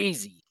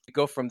crazy. You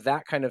go from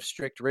that kind of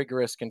strict,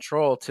 rigorous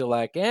control to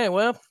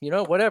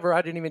whatever.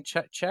 I didn't even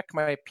check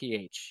my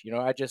pH.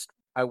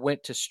 I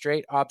went to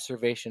straight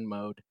observation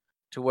mode,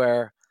 to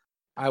where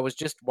I was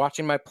just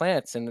watching my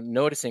plants and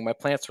noticing my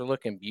plants were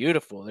looking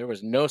beautiful. There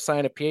was no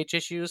sign of pH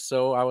issues.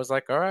 So I was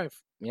like, all right,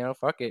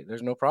 fuck it.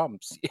 There's no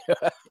problems.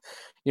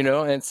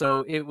 And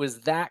so it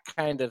was that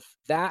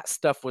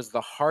stuff was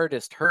the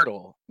hardest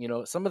hurdle.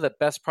 Some of the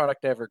best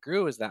product I ever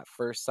grew is that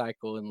first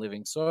cycle in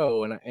living soil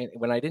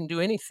when I didn't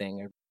do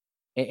anything.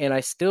 And I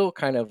still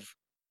kind of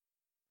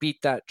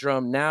beat that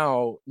drum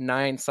now,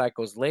 9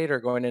 cycles later,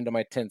 going into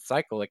my 10th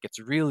cycle. It's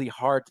really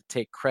hard to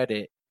take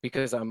credit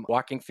because I'm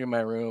walking through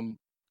my room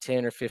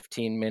 10 or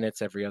 15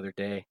 minutes every other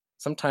day,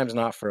 sometimes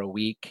not for a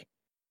week.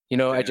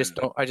 I just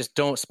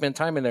don't spend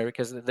time in there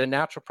because the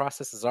natural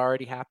process is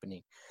already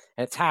happening,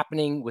 and it's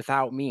happening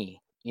without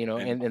me,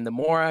 and the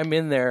more I'm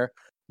in there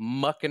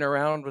mucking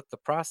around with the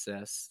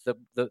process,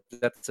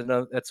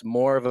 that's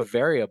more of a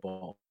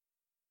variable.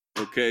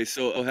 Okay,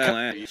 so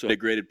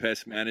integrated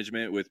pest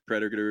management with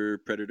predator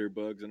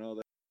bugs and all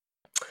that.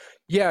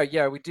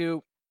 Yeah, we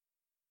do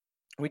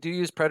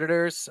use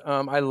predators.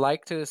 I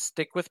like to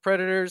stick with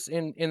predators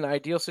in the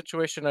ideal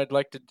situation. I'd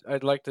like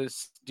to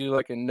do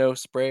a no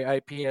spray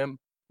IPM,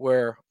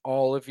 where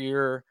all of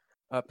your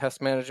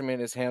Pest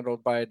management is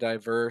handled by a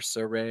diverse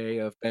array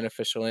of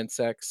beneficial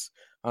insects.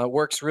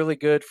 Works really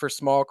good for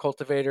small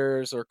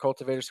cultivators or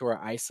cultivators who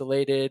are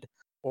isolated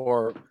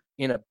or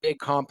in a big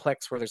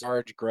complex where there's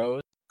large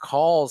growth.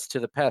 Calls to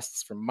the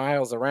pests from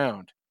miles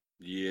around.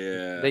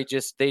 Yeah. They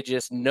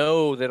just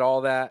know that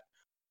all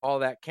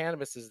that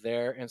cannabis is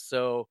there, and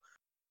so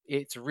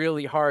it's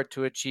really hard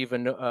to achieve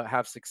and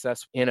have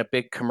success in a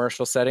big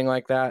commercial setting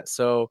like that.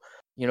 So,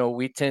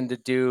 we tend to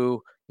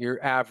do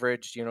your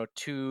average,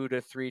 2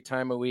 to 3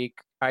 time a week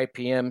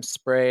IPM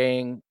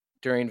spraying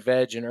during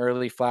veg and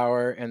early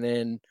flower, and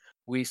then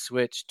we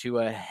switch to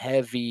a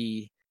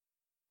heavy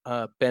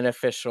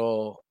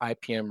beneficial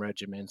IPM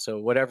regimen. So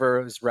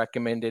whatever is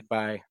recommended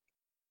by,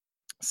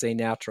 say,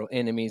 Natural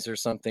Enemies or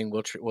something,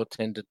 we'll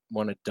tend to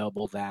want to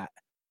double that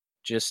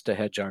just to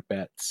hedge our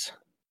bets.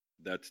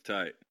 That's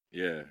tight.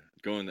 Yeah,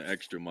 going the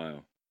extra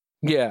mile.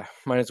 Yeah,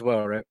 might as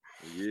well, right?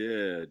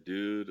 Yeah,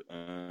 dude.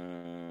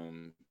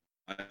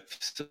 I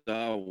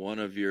saw one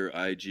of your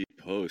IG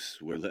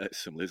posts where let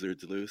some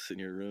lizards loose in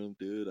your room,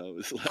 dude. I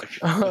was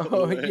like, no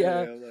Oh way. yeah,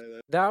 I'm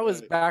like, that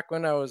was tight. back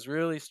when I was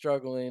really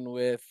struggling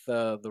with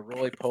the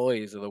roly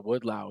polies or the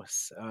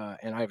woodlouse,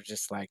 and I was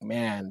just like,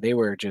 man, they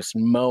were just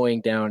mowing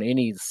down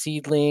any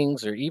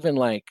seedlings or even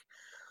like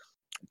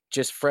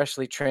just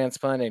freshly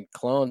transplanted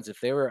clones. If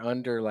they were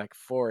under like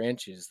 4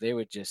 inches, they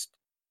would just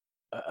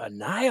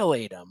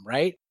annihilate them,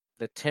 right?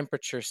 The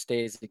temperature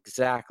stays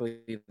exactly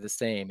the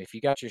same. If you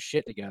got your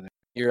shit together,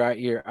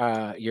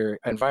 your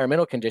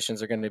environmental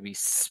conditions are going to be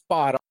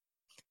spot on.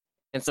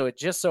 And so it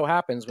just so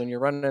happens when you're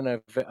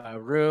running a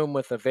room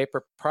with a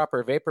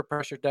proper vapor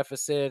pressure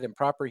deficit and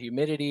proper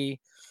humidity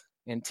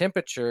and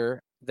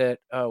temperature that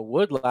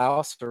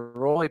woodlouse or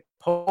roly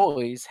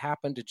polies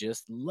happen to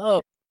just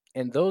love.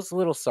 And those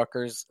little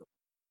suckers,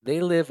 they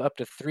live up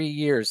to 3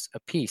 years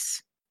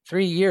apiece.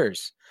 3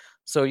 years.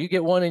 So you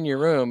get one in your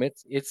room,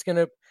 it's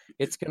gonna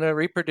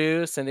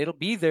reproduce, and it'll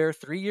be there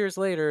 3 years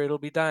later. It'll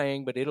be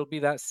dying, but it'll be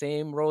that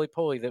same roly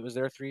poly that was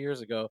there 3 years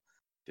ago.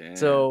 Damn.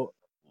 So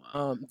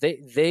Wow.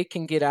 they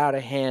can get out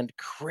of hand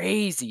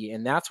crazy,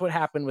 and that's what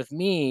happened with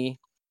me.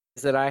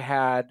 Is that I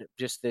had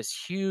just this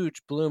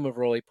huge bloom of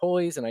roly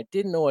polies, and I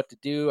didn't know what to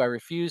do. I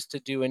refused to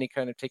do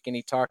take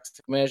any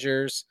toxic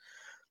measures,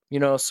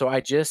 So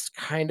I just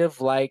kind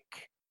of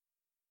like,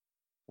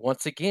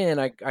 once again,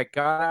 I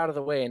got out of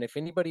the way. And if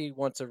anybody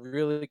wants a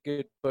really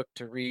good book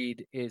to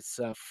read, is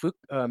I'm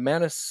going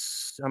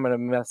to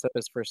mess up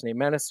his first name,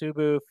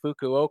 Manasubu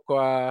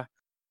Fukuoka.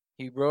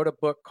 He wrote a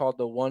book called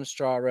The One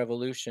Straw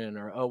Revolution,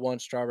 or A One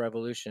Straw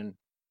Revolution.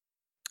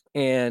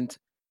 And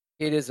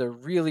it is a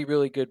really,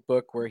 really good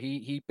book where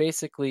he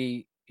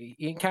basically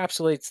he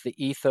encapsulates the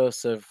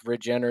ethos of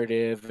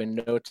regenerative and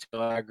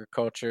no-till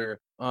agriculture.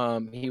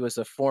 He was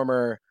a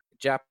former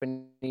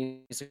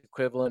Japanese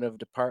equivalent of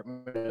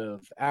Department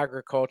of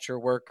Agriculture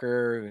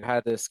worker who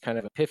had this kind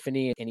of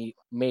epiphany, and he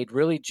made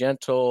really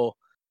gentle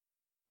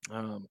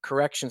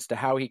corrections to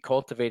how he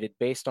cultivated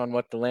based on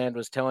what the land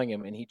was telling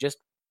him. And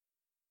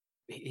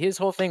his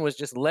whole thing was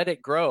just let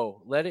it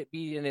grow, let it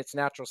be in its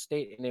natural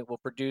state, and it will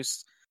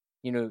produce,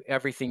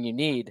 everything you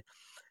need.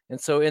 And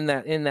so in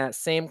that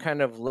same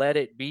kind of let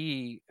it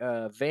be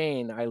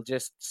vein, I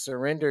just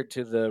surrendered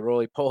to the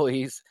roly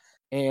polies,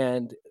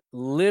 and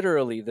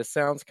literally, this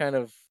sounds kind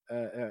of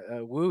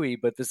wooey,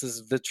 but this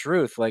is the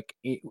truth. Like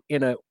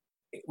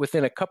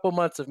within a couple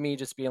months of me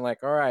just being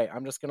like, all right,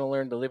 I'm just going to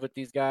learn to live with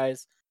these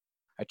guys.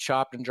 I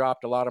chopped and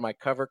dropped a lot of my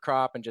cover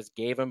crop and just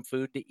gave them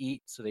food to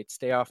eat so they'd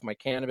stay off my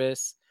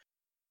cannabis.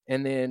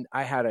 And then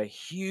I had a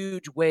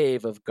huge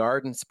wave of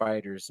garden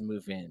spiders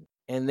move in,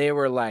 and they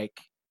were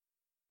like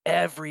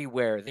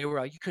everywhere. They were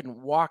like, you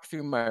couldn't walk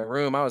through my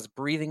room. I was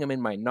breathing them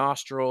in my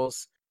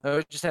nostrils.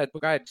 I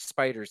had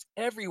spiders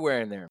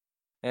everywhere in there.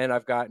 And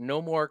I've got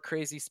no more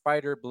crazy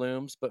spider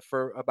blooms, but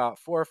for about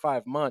 4 or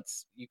 5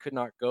 months, you could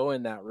not go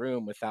in that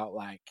room without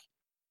like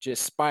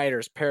just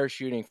spiders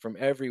parachuting from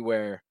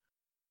everywhere.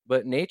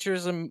 But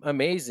nature's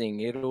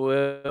amazing. It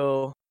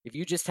will, if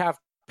you just have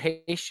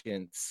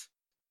patience,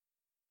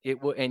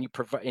 it will, and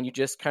you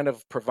just kind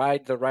of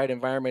provide the right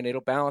environment,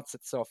 it'll balance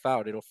itself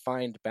out. It'll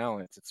find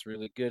balance. It's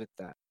really good at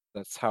that.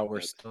 That's how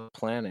we're still a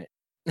planet.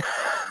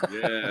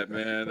 Yeah,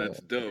 man, that's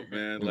dope,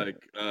 man. Like,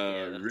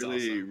 Yeah, that's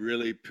really, awesome.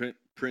 really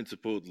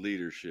principled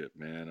leadership,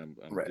 man.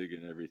 I'm Right.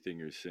 digging everything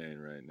you're saying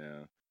right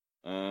now.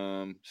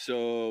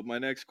 So my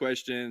next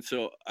question.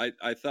 So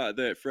I thought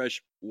that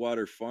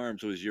Freshwater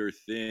Farms was your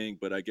thing,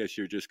 but I guess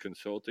you're just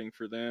consulting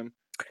for them.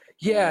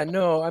 Yeah,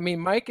 no, I mean,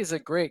 Mike is a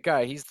great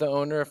guy. He's the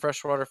owner of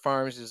Freshwater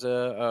Farms. He's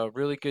a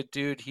really good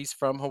dude. He's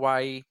from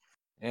Hawaii,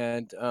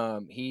 and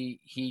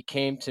he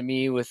came to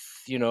me with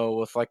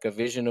with like a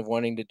vision of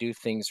wanting to do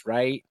things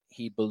right.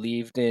 He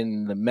believed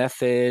in the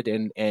method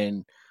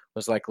and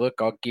was like,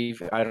 look, I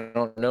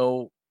don't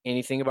know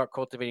anything about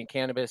cultivating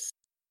cannabis.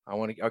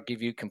 I'll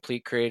give you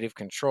complete creative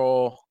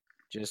control.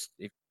 Just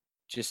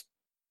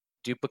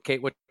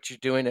duplicate what you're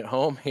doing at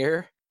home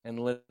here, and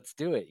let's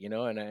do it,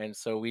 and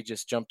so we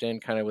just jumped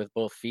in kind of with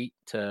both feet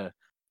to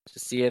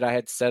see it. I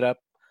had set up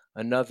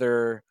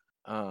another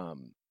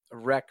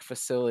rec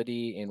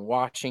facility in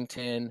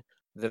Washington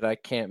that I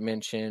can't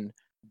mention,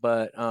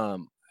 but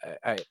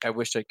I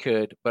wish I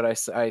could. But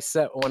I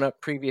set one up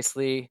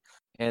previously,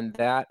 and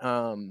that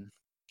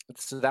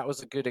so that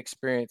was a good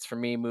experience for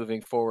me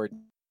moving forward.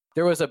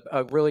 There was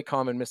a really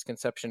common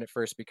misconception at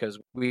first because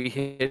we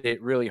hit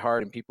it really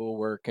hard and people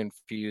were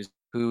confused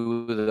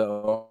who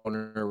the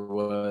owner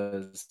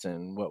was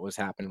and what was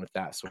happening with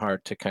that. So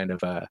hard to kind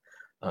of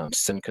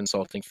send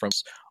consulting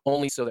firms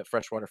only so that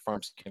Freshwater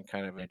Farms can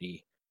kind of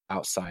be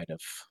outside of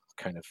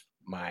kind of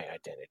my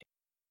identity.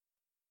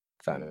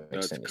 If that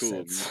makes That's any cool.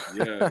 sense.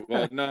 Yeah.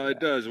 Well, no, it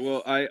does.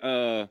 Well,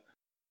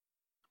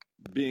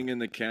 being in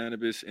the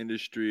cannabis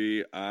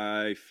industry,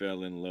 I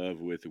fell in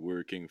love with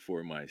working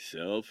for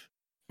myself.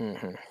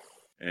 Mhm.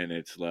 And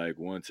it's like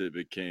once it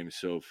became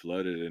so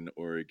flooded in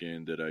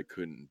Oregon that I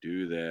couldn't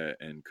do that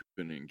and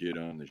couldn't get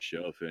on the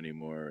shelf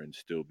anymore and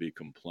still be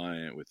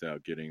compliant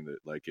without getting the,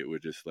 like, it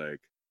would just like,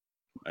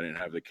 I didn't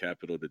have the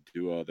capital to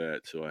do all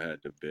that, so I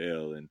had to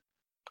bail, and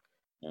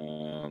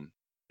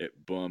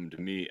it bummed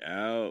me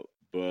out.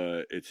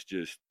 But it's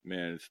just,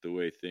 man, it's the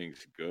way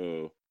things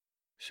go.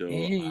 So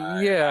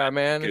Yeah,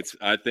 man.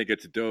 I think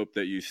it's dope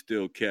that you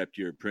still kept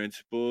your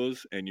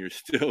principles and you're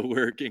still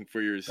working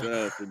for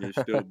yourself and you're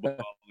still balling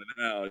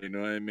out. You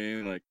know what I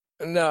mean? Like,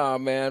 No,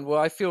 man. Well,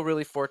 I feel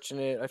really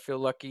fortunate. I feel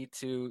lucky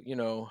to,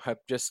 have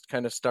just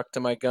kind of stuck to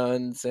my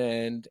guns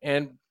and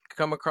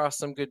come across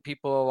some good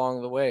people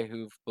along the way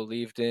who've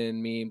believed in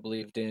me,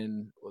 believed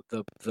in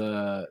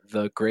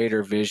the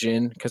greater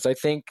vision. Because I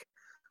think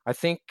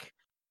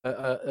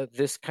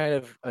this kind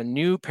of a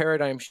new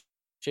paradigm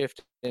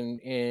shift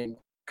in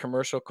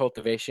commercial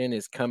cultivation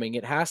is coming.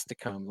 It has to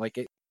come.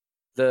 Like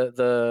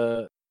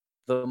the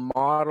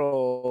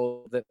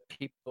model that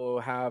people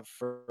have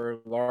for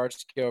large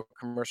scale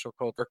commercial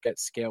culture at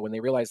scale, when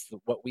they realize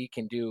what we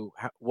can do,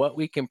 what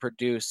we can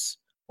produce,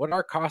 what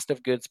our cost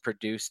of goods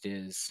produced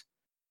is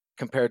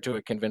compared to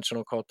a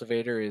conventional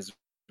cultivator is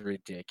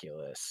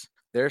ridiculous.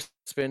 They're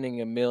spending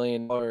 $1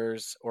 million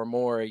or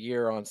more a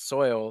year on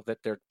soil that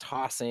they're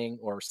tossing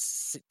or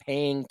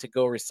paying to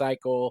go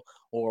recycle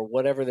or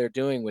whatever they're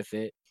doing with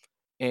it,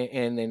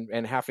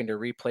 and having to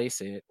replace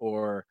it,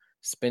 or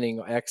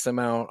spending X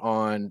amount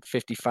on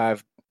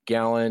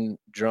 55-gallon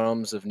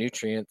drums of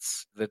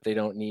nutrients that they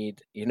don't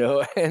need,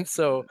 and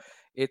so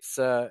it's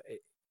the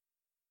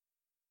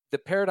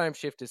paradigm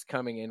shift is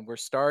coming, and we're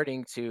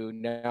starting to,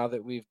 now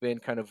that we've been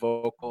kind of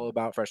vocal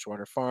about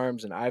Freshwater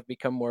Farms and I've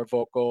become more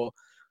vocal,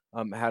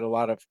 had a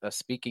lot of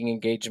speaking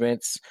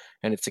engagements,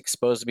 and it's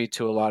exposed me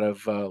to a lot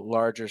of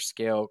larger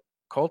scale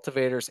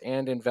cultivators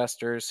and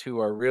investors who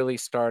are really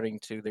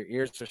their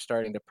ears are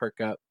starting to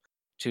perk up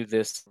to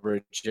this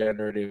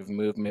regenerative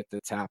movement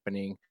that's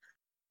happening.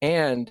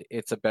 And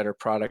it's a better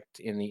product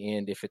in the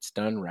end if it's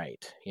done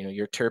right.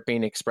 Your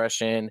terpene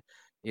expression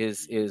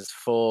is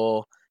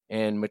full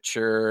and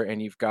mature,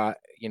 and you've got,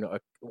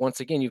 once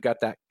again, you've got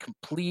that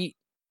complete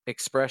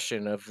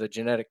expression of the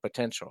genetic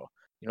potential.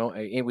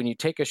 When you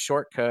take a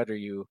shortcut, or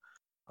you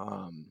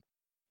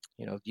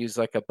use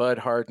like a bud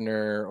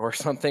hardener or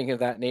something of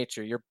that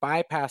nature, you're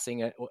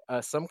bypassing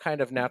some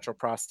kind of natural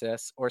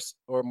process,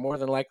 or more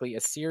than likely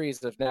a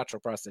series of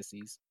natural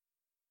processes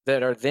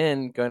that are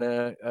then going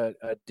to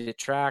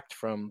detract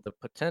from the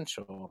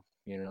potential.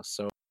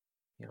 So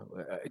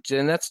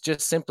and that's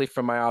just simply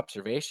from my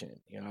observation.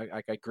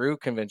 I grew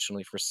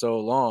conventionally for so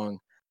long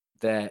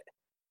that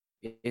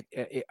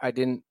I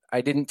didn't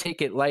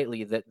take it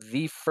lightly that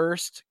the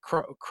first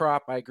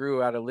crop I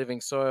grew out of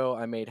living soil,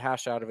 I made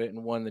hash out of it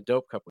and won the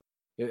dope cup.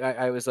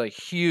 I was like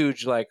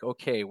huge, like,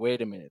 okay,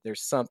 wait a minute,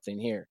 there's something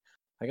here.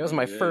 Like, it was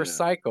my first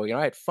cycle.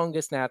 I had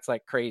fungus gnats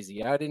like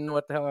crazy. I didn't know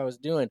what the hell I was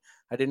doing.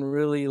 I didn't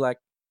really I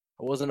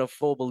wasn't a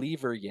full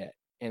believer yet,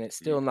 and it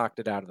still knocked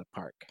it out of the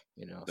park.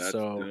 That's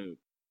so dope.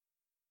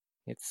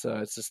 It's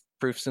just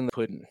proofs in the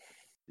pudding.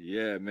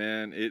 Yeah,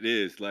 man, it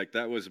is. Like,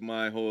 that was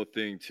my whole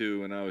thing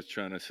too when I was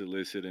trying to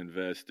solicit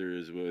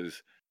investors,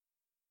 was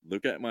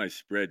look at my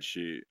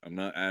spreadsheet. I'm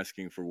not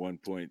asking for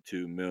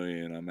 1.2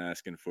 million. I'm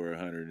asking for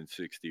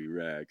 160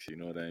 racks. You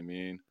know what I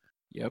mean?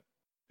 Yep.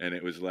 And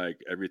it was like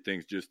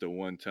everything's just a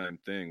one-time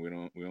thing.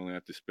 We only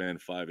have to spend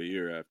 $5 a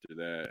year after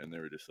that. And they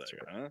were just like, Sure.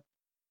 huh?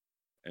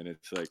 And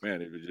it's like,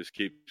 man, it just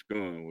keeps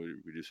going.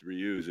 We just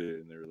reuse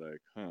it. And they were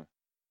like, huh?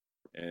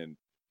 And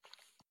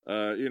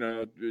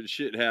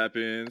shit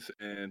happens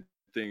and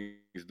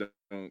things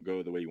don't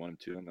go the way you want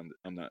them to.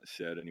 I'm not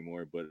sad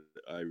anymore, but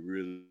I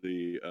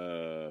really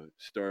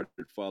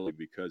started following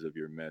because of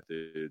your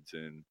methods,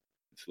 and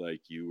it's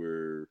like you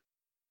were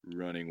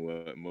running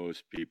what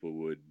most people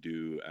would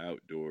do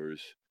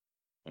outdoors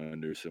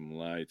under some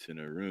lights in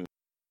a room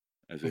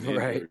as an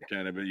Right. indoor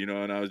kind of,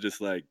 and I was just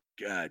like,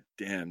 God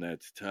damn,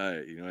 that's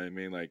tight. You know what I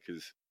mean? Like,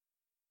 because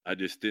I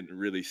just didn't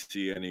really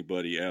see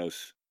anybody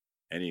else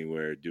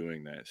anywhere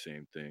doing that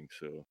same thing.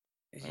 So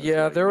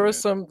yeah, like, there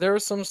were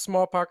some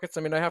small pockets.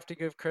 I mean, I have to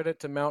give credit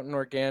to Mountain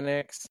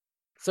Organics.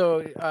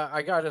 So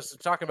I got us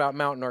talking about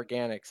Mountain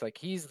Organics. Like,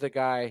 he's the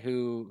guy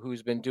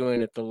who's been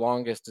doing it the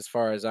longest, as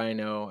far as I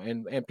know,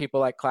 and people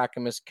like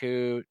Clackamas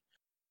Coot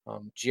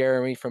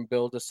Jeremy from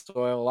Build a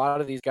Soil. A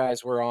lot of these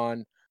guys were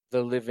on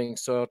the Living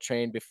Soil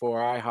train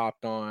before I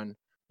hopped on,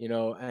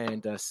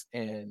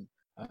 and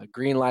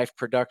Green Life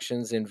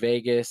Productions in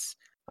Vegas.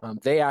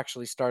 They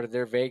actually started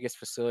their Vegas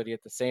facility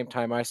at the same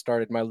time I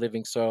started my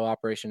Living Soil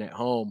operation at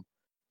home.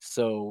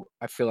 So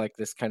I feel like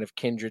this kind of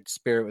kindred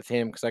spirit with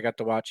him because I got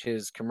to watch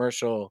his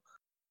commercial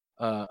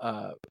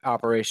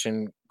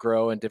operation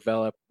grow and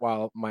develop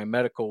while my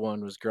medical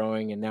one was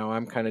growing, and now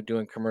I'm kind of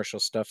doing commercial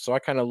stuff. So I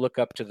kind of look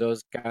up to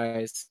those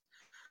guys.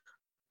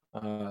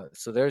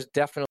 So there's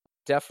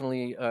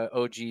definitely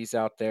OGs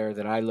out there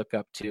that I look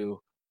up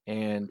to,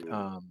 and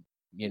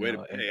way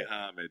to pay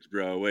homage,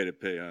 bro. Way to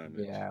pay homage.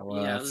 Yeah,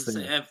 well, yeah.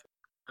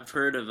 I've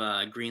heard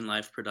of Green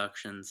Life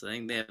Productions. I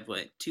think they have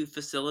 2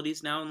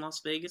 facilities now in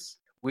Las Vegas.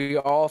 We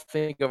all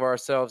think of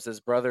ourselves as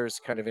brothers,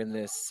 kind of in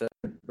this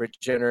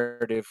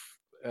regenerative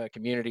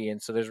community,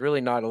 and so there's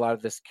really not a lot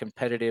of this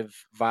competitive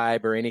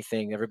vibe or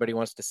anything. Everybody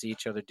wants to see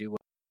each other do well,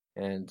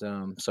 and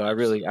so I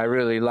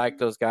really like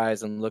those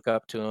guys and look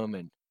up to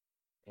them,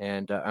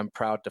 and I'm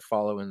proud to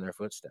follow in their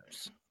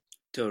footsteps.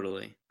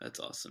 Totally, that's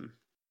awesome.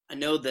 I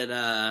know that,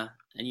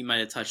 and you might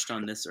have touched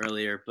on this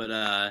earlier,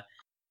 but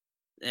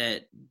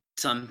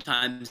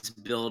sometimes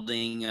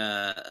building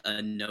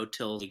a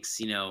no-till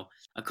takes,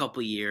 a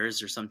couple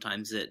years, or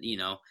sometimes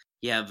you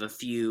have a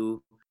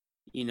few,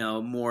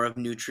 more of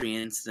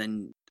nutrients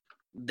than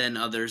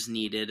others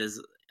needed, as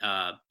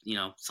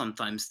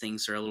sometimes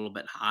things are a little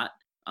bit hot.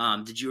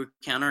 Did you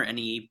encounter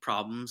any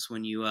problems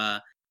when you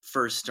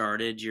first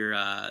started your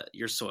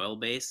soil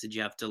base? Did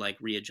you have to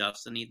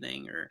readjust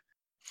anything, or?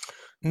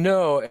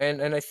 No,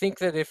 and I think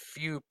that if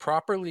you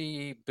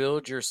properly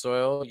build your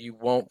soil, you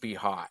won't be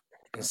hot.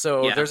 And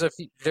so there's a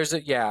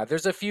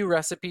few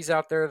recipes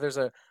out there. There's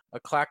a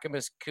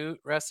Clackamas Coot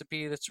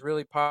recipe that's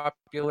really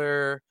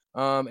popular.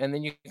 And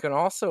then you can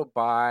also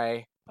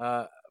buy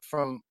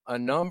from a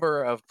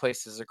number of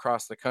places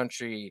across the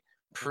country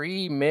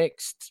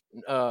pre-mixed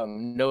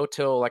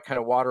no-till, kind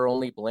of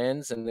water-only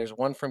blends. And there's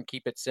one from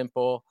Keep It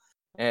Simple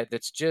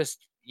that's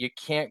just, you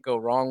can't go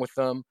wrong with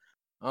them.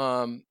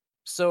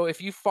 So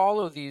if you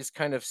follow these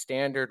kind of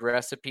standard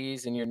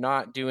recipes and you're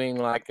not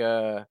doing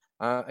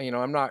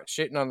I'm not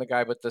shitting on the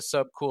guy, but the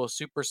Subcool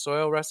Super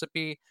Soil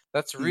recipe,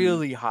 that's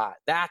really hot.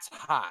 That's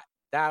hot.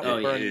 That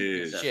will burn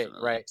you to shit,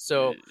 right?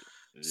 So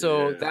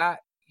that,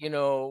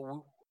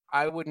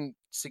 I wouldn't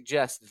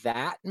suggest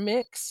that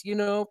mix,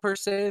 per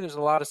se. There's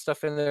a lot of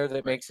stuff in there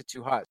that makes it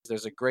too hot.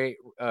 There's a great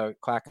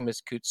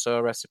Clackamas Coot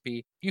soil recipe.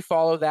 If you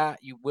follow that,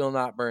 you will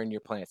not burn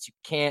your plants. You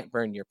can't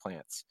burn your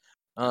plants.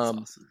 That's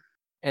awesome.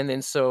 And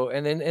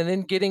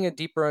then getting a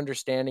deeper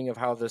understanding of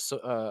how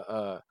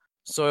the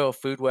soil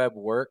food web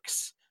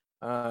works,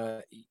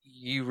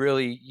 you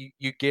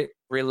get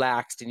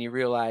relaxed and you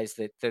realize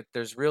that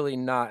there's really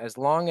not, as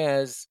long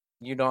as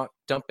you're not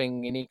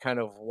dumping any kind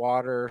of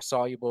water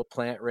soluble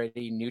plant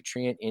ready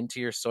nutrient into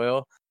your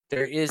soil,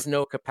 there is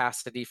no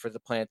capacity for the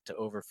plant to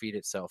overfeed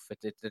itself.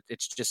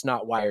 It's just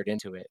not wired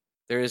into it.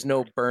 There is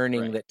no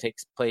burning that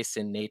takes place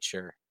in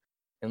nature,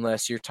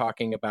 unless you're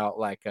talking about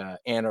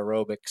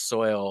anaerobic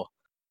soil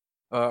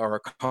or a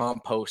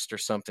compost or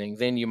something.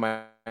 Then you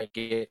might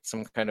get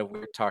some kind of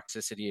weird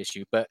toxicity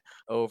issue. But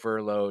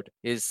overload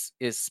is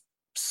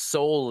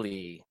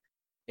solely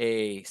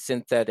a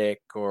synthetic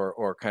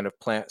or kind of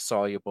plant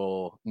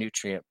soluble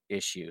nutrient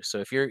issue.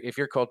 So if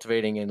you're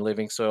cultivating in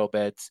living soil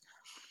beds,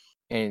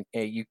 and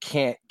you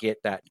can't get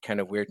that kind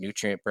of weird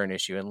nutrient burn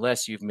issue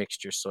unless you've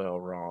mixed your soil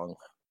wrong.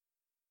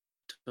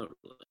 Totally.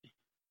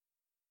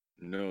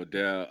 No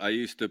doubt. I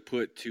used to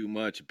put too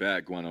much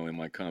bat guano in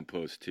my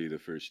compost tea the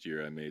first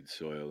year I made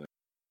soil.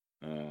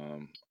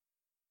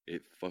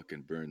 It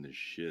fucking burned the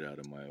shit out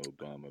of my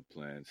Obama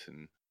plants.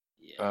 And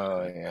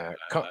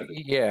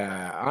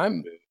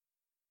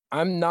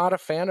I'm not a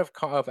fan of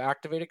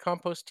activated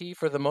compost tea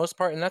for the most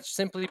part, and that's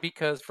simply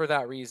because for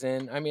that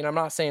reason. I mean, I'm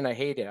not saying I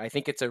hate it. I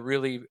think it's a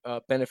really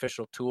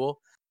beneficial tool.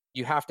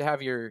 You have to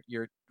have your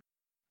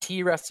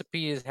tea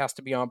recipe has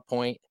to be on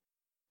point,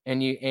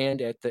 and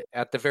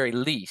at the very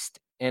least,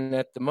 and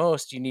at the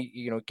most, you need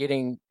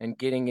getting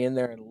in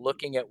there and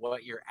looking at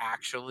what you're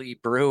actually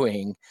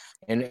brewing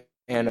and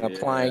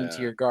applying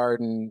to your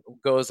garden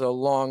goes a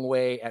long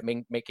way at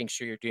making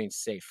sure you're doing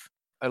safe.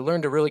 I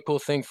learned a really cool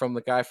thing from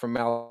the guy from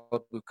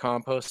Malibu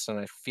Compost, and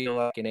I feel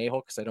like an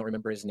a-hole because I don't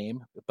remember his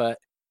name, but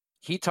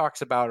he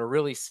talks about a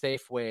really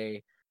safe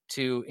way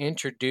to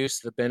introduce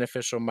the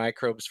beneficial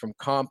microbes from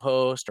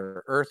compost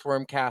or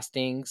earthworm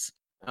castings,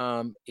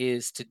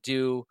 is to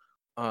do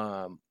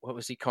what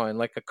was he calling,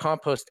 like a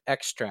compost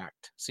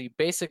extract. So you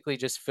basically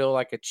just fill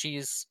like a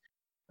cheese,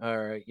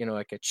 or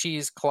like a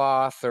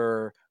cheesecloth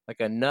or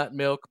like a nut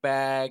milk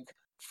bag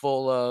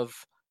full of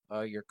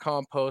your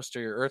compost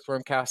or your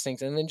earthworm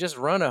castings, and then just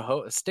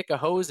stick a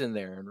hose in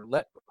there and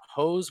let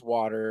hose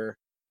water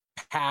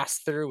pass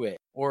through it,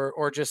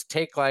 or just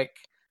take like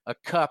a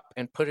cup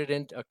and put it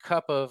in a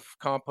cup of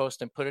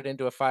compost and put it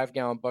into a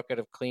 5-gallon bucket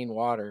of clean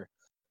water,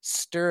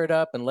 stir it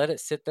up and let it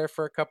sit there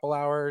for a couple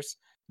hours,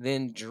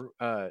 then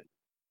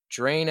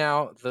drain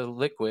out the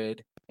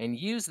liquid and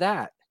use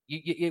that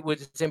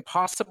it's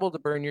impossible to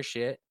burn your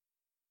shit.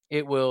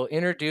 It will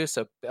introduce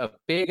a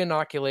big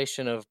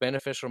inoculation of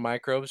beneficial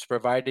microbes,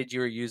 provided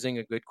you are using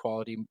a good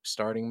quality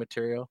starting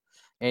material.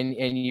 And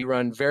you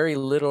run very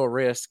little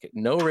risk,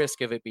 no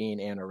risk of it being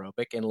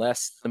anaerobic,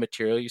 unless the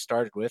material you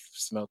started with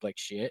smelled like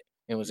shit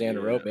and was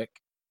anaerobic,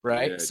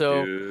 right? Yeah,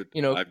 So,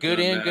 dude. I've good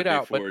done in, that good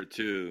out. But before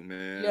too,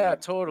 man. yeah, When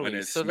totally.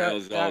 it So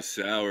smells all that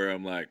sour,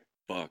 I'm like,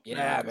 fuck,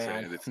 yeah,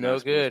 man. man, It's no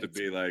not supposed good. to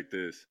be like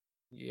this.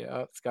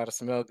 Yeah, it's got to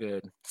smell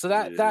good. So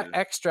that Yeah,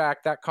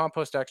 extract, that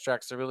compost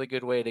extract, is a really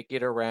good way to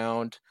get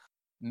around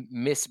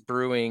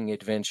misbrewing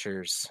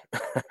adventures.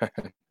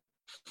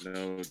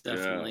 no doubt.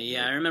 Definitely. No.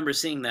 Yeah, I remember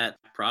seeing that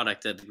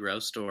product at the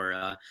grocery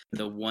store,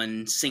 the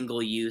one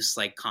single use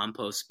like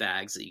compost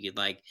bags that you could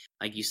like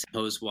you said,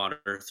 hose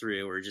water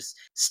through or just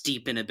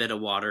steep in a bit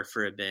of water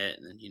for a bit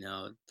and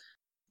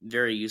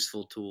very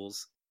useful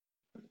tools.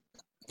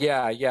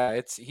 Yeah,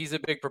 he's a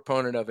big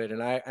proponent of it,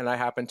 and I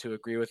happen to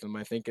agree with him.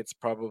 I think it's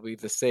probably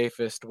the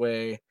safest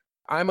way.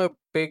 I'm a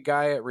big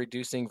guy at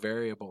reducing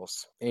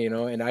variables,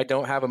 and I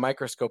don't have a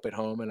microscope at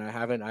home, and I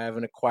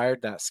haven't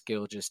acquired that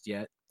skill just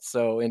yet.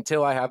 So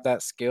until I have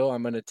that skill,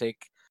 I'm going to take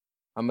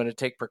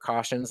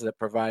precautions that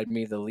provide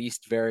me the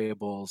least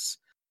variables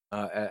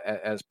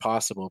as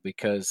possible,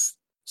 because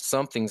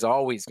something's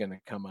always going to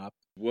come up.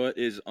 What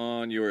is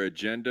on your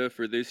agenda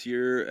for this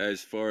year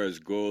as far as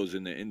goals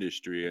in the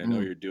industry? I know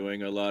you're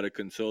doing a lot of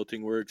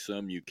consulting work.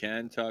 Some you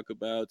can talk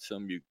about,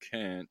 some you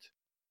can't.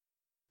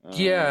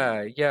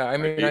 Yeah. I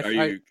mean,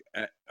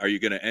 are you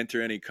going to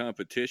enter any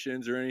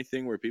competitions or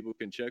anything where people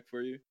can check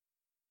for you?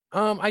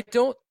 I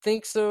don't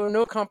think so.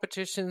 No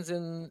competitions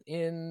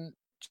in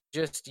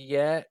just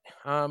yet.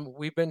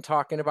 We've been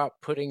talking about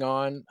putting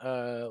on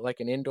like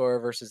an indoor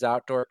versus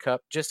outdoor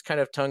cup, just kind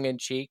of tongue in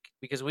cheek,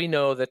 because we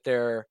know that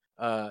they're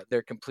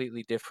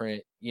completely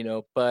different,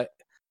 but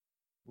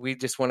we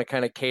just want to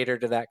kind of cater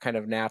to that kind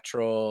of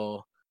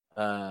natural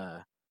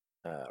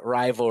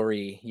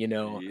rivalry,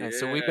 And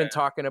so we've Yeah, been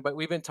talking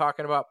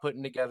about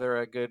putting together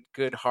a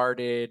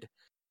good-hearted,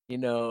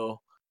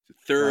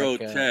 thorough like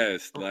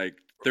test, like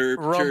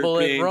rumble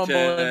terpene in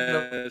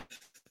the test,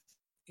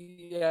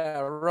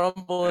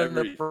 Rumble in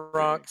the everything.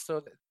 Bronx.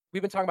 So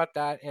we've been talking about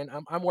that, and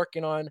I'm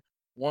working on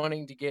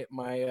wanting to get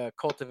my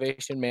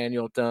cultivation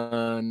manual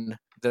done.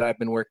 That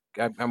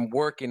I'm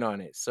working on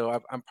it. So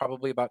I'm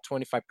probably about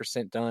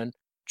 25% done.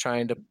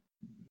 Trying to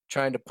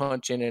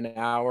punch in an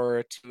hour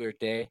or two a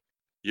day.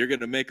 You're going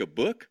to make a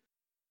book?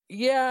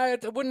 Yeah,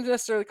 I wouldn't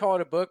necessarily call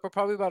it a book, but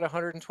probably about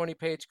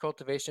 120-page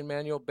cultivation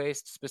manual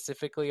based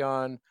specifically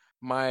on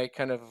my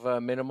kind of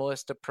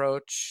minimalist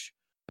approach.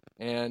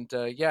 And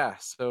yeah,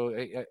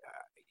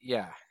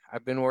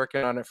 I've been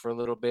working on it for a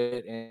little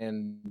bit,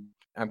 and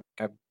I've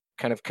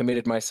kind of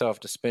committed myself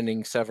to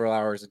spending several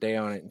hours a day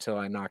on it until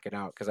I knock it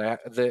out, because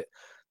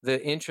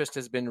the interest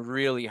has been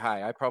really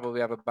high. I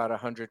probably have about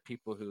 100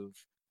 people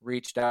who've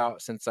reached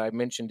out since I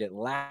mentioned it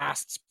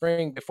last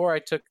spring before I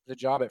took the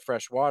job at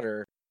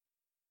Freshwater.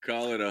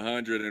 Call it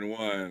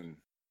 101.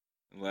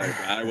 Like,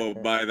 I will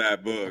buy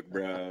that book,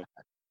 bro.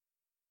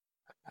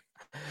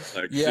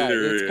 Like, Yeah, it's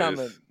serious.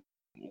 coming.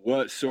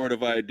 What sort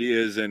of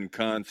ideas and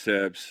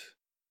concepts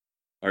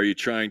are you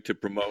trying to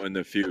promote in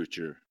the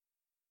future?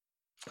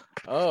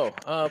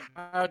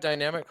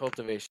 Biodynamic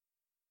cultivation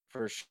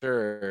for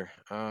sure.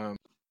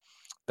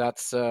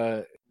 That's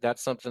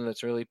something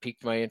that's really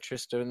piqued my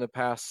interest in the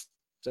past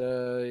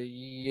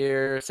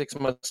year, 6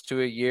 months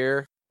to a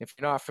year. If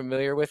you're not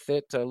familiar with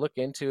it, look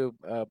into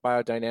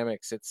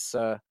biodynamics. It's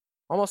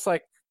almost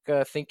like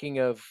thinking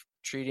of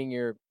treating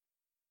your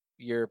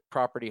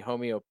property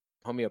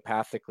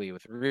homeopathically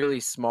with really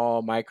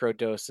small micro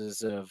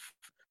doses of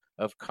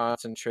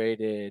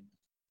concentrated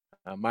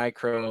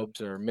microbes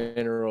or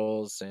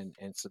minerals, and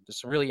so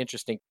it's really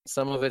interesting.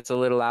 Some of it's a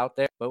little out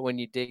there, but when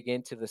you dig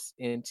into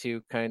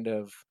kind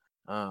of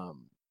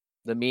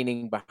the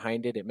meaning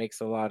behind it, it makes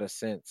a lot of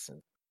sense.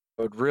 And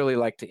I would really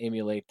like to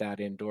emulate that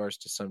indoors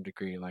to some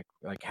degree, like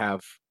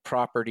have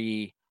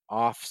property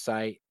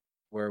off-site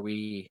where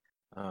we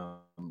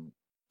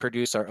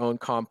produce our own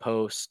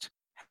compost,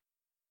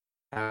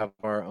 have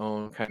our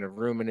own kind of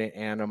ruminant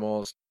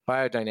animals.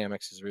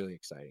 Biodynamics is really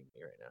exciting to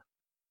me right now.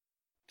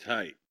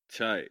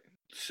 Tight.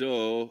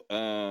 So,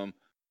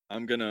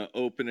 I'm gonna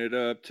open it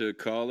up to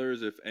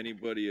callers. If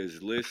anybody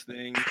is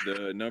listening,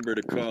 the number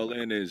to call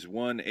in is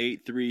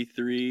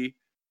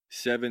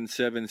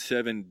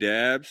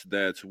 1-833-777-DABS.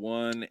 That's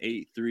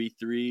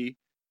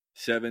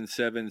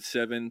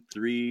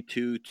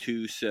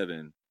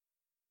 1-833-777-3227.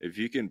 If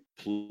you can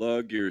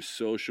plug your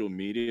social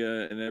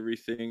media and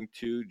everything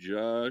too,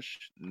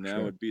 Josh, now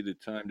Sure. would be the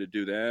time to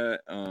do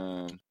that.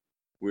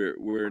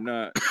 We're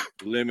not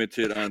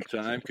limited on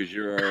time because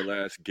you're our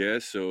last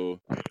guest.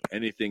 So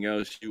anything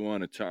else you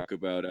want to talk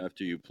about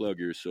after you plug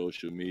your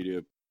social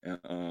media,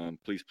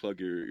 please plug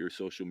your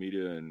social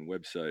media and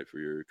website for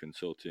your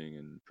consulting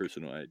and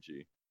personal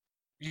IG.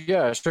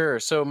 Yeah, sure.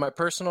 So my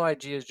personal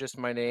IG is just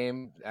my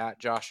name, at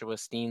Joshua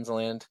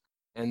Steensland.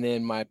 And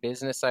then my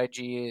business IG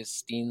is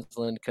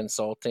Steensland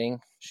Consulting.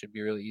 Should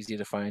be really easy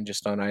to find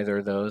just on either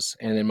of those.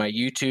 And then my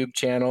YouTube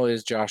channel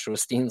is Joshua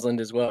Steensland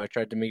as well. I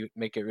tried to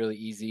make it really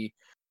easy.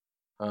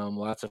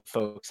 Lots of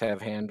folks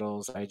have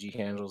handles, IG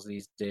handles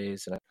these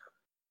days, and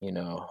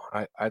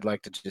I'd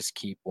like to just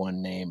keep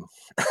one name.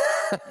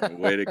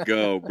 Way to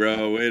go,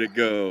 bro. Way to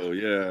go.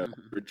 Yeah.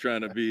 We're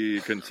trying to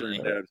be concerned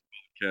Funny. dabs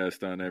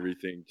podcast on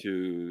everything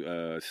too.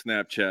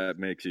 Snapchat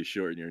makes you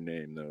shorten your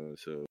name though,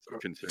 so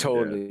concerned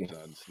Totally. dabs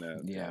on Snap.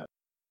 Yeah.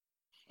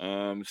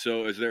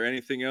 So is there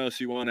anything else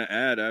you want to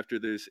add after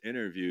this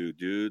interview,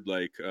 dude?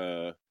 Like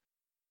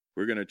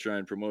we're gonna try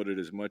and promote it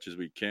as much as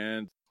we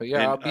can. But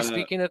yeah, And, I'll be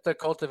speaking at the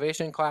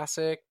Cultivation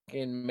Classic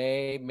in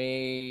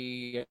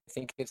May. I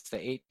think it's the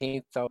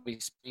 18th. I'll be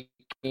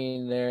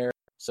speaking there.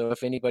 So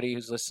if anybody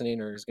who's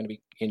listening or is going to be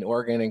in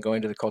Oregon and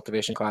going to the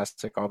Cultivation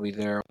Classic, I'll be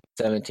there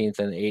 17th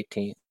and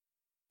 18th.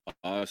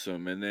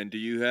 Awesome. And then do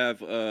you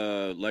have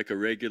like a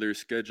regular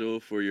schedule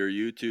for your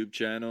YouTube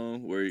channel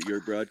where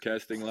you're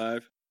broadcasting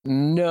live?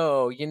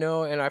 No,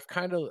 and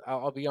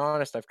I'll be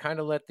honest, I've kind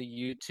of let the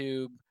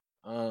YouTube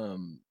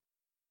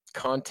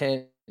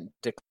content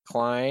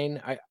decline.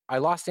 I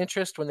lost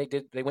interest when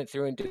they went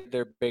through and did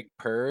their big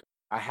purge.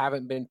 I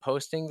haven't been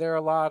posting there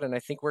a lot, and I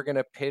think we're going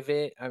to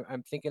pivot.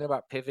 I'm thinking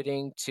about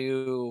pivoting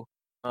to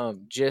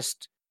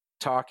just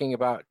talking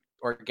about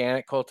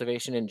organic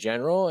cultivation in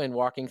general and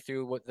walking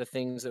through what the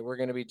things that we're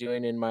going to be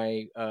doing in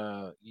my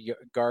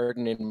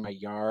garden in my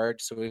yard.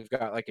 So we've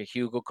got like a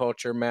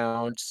hugelkultur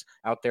mounds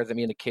out there that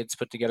me and the kids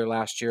put together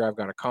last year. I've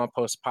got a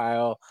compost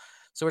pile.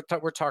 So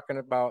we're talking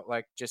about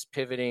like just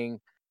pivoting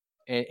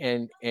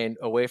and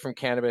away from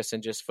cannabis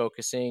and just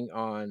focusing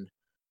on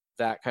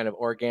that kind of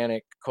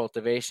organic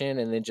cultivation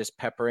and then just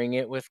peppering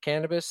it with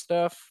cannabis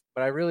stuff.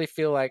 But I really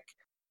feel like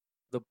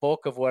the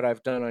bulk of what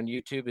I've done on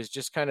YouTube is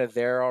just kind of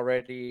there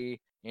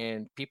already,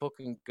 and people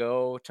can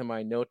go to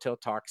my No Till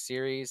Talk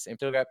series. And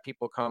still got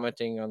people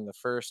commenting on the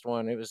first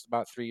one. It was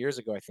about 3 years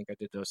ago, I think I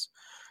did those.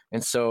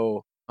 And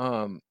so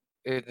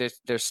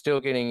they're still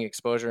getting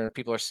exposure and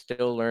people are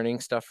still learning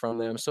stuff from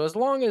them. So as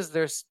long as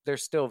they're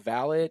still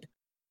valid,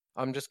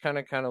 I'm just kind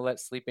of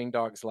let sleeping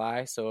dogs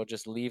lie. So I'll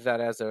just leave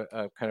that as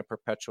a kind of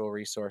perpetual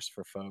resource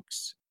for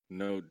folks.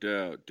 No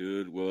doubt,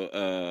 dude. Well,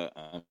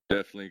 I'm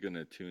definitely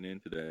gonna tune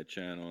into that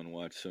channel and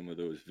watch some of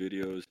those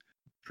videos.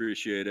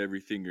 Appreciate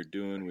everything you're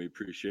doing. We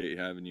appreciate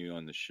having you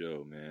on the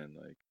show, man.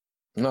 Like,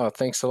 No,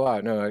 thanks a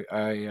lot. No,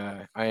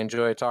 I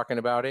enjoy talking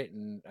about it,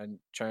 and I'm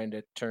trying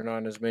to turn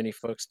on as many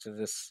folks to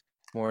this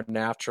more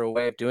natural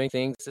way of doing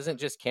things. This isn't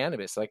just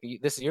cannabis. Like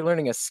you're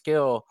learning a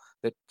skill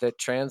that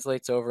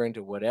translates over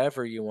into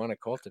whatever you want to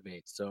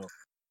cultivate. So,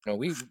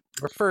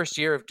 our first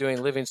year of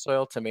doing living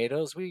soil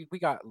tomatoes, we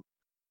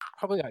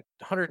probably got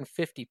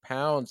 150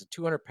 pounds,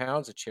 200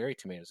 pounds of cherry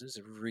tomatoes. This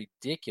is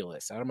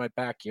ridiculous out of my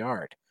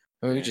backyard.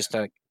 I mean,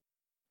 man,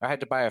 I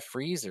had to buy a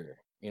freezer,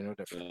 to,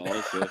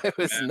 awesome. it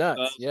was Man, nuts.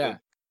 awesome. Yeah.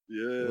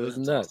 Yeah. It was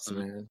That's nuts, awesome.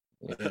 man.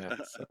 Yeah.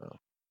 So.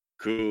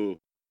 Cool.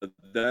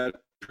 That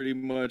pretty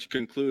much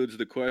concludes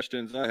the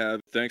questions I have.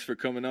 Thanks for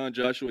coming on,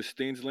 Joshua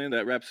Steensland.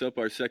 That wraps up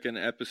our second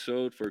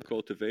episode for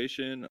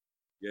cultivation.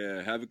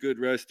 Yeah, have a good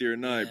rest of your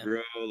night, Yeah.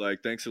 bro.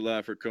 Like, thanks a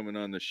lot for coming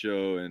on the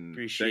show, and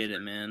Appreciate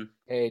it, man.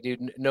 Hey,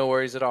 dude, no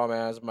worries at all,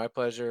 man. It's my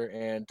pleasure.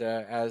 And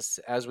as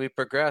we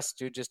progress,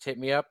 dude, just hit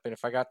me up, and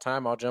if I got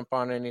time, I'll jump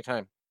on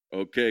anytime.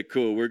 Okay,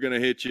 cool. We're gonna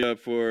hit you up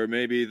for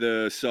maybe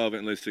the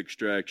solventless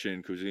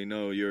extraction because we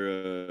know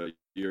you're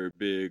a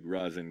big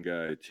rosin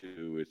guy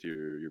too with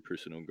your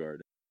personal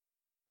garden.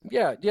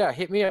 Yeah,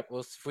 hit me up.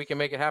 If we can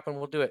make it happen,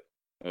 we'll do it.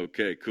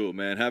 Okay, cool,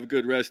 man. Have a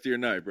good rest of your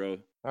night, bro.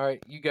 All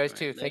right, you guys All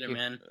too. right, Thank later, you.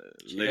 man.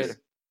 Later. Later.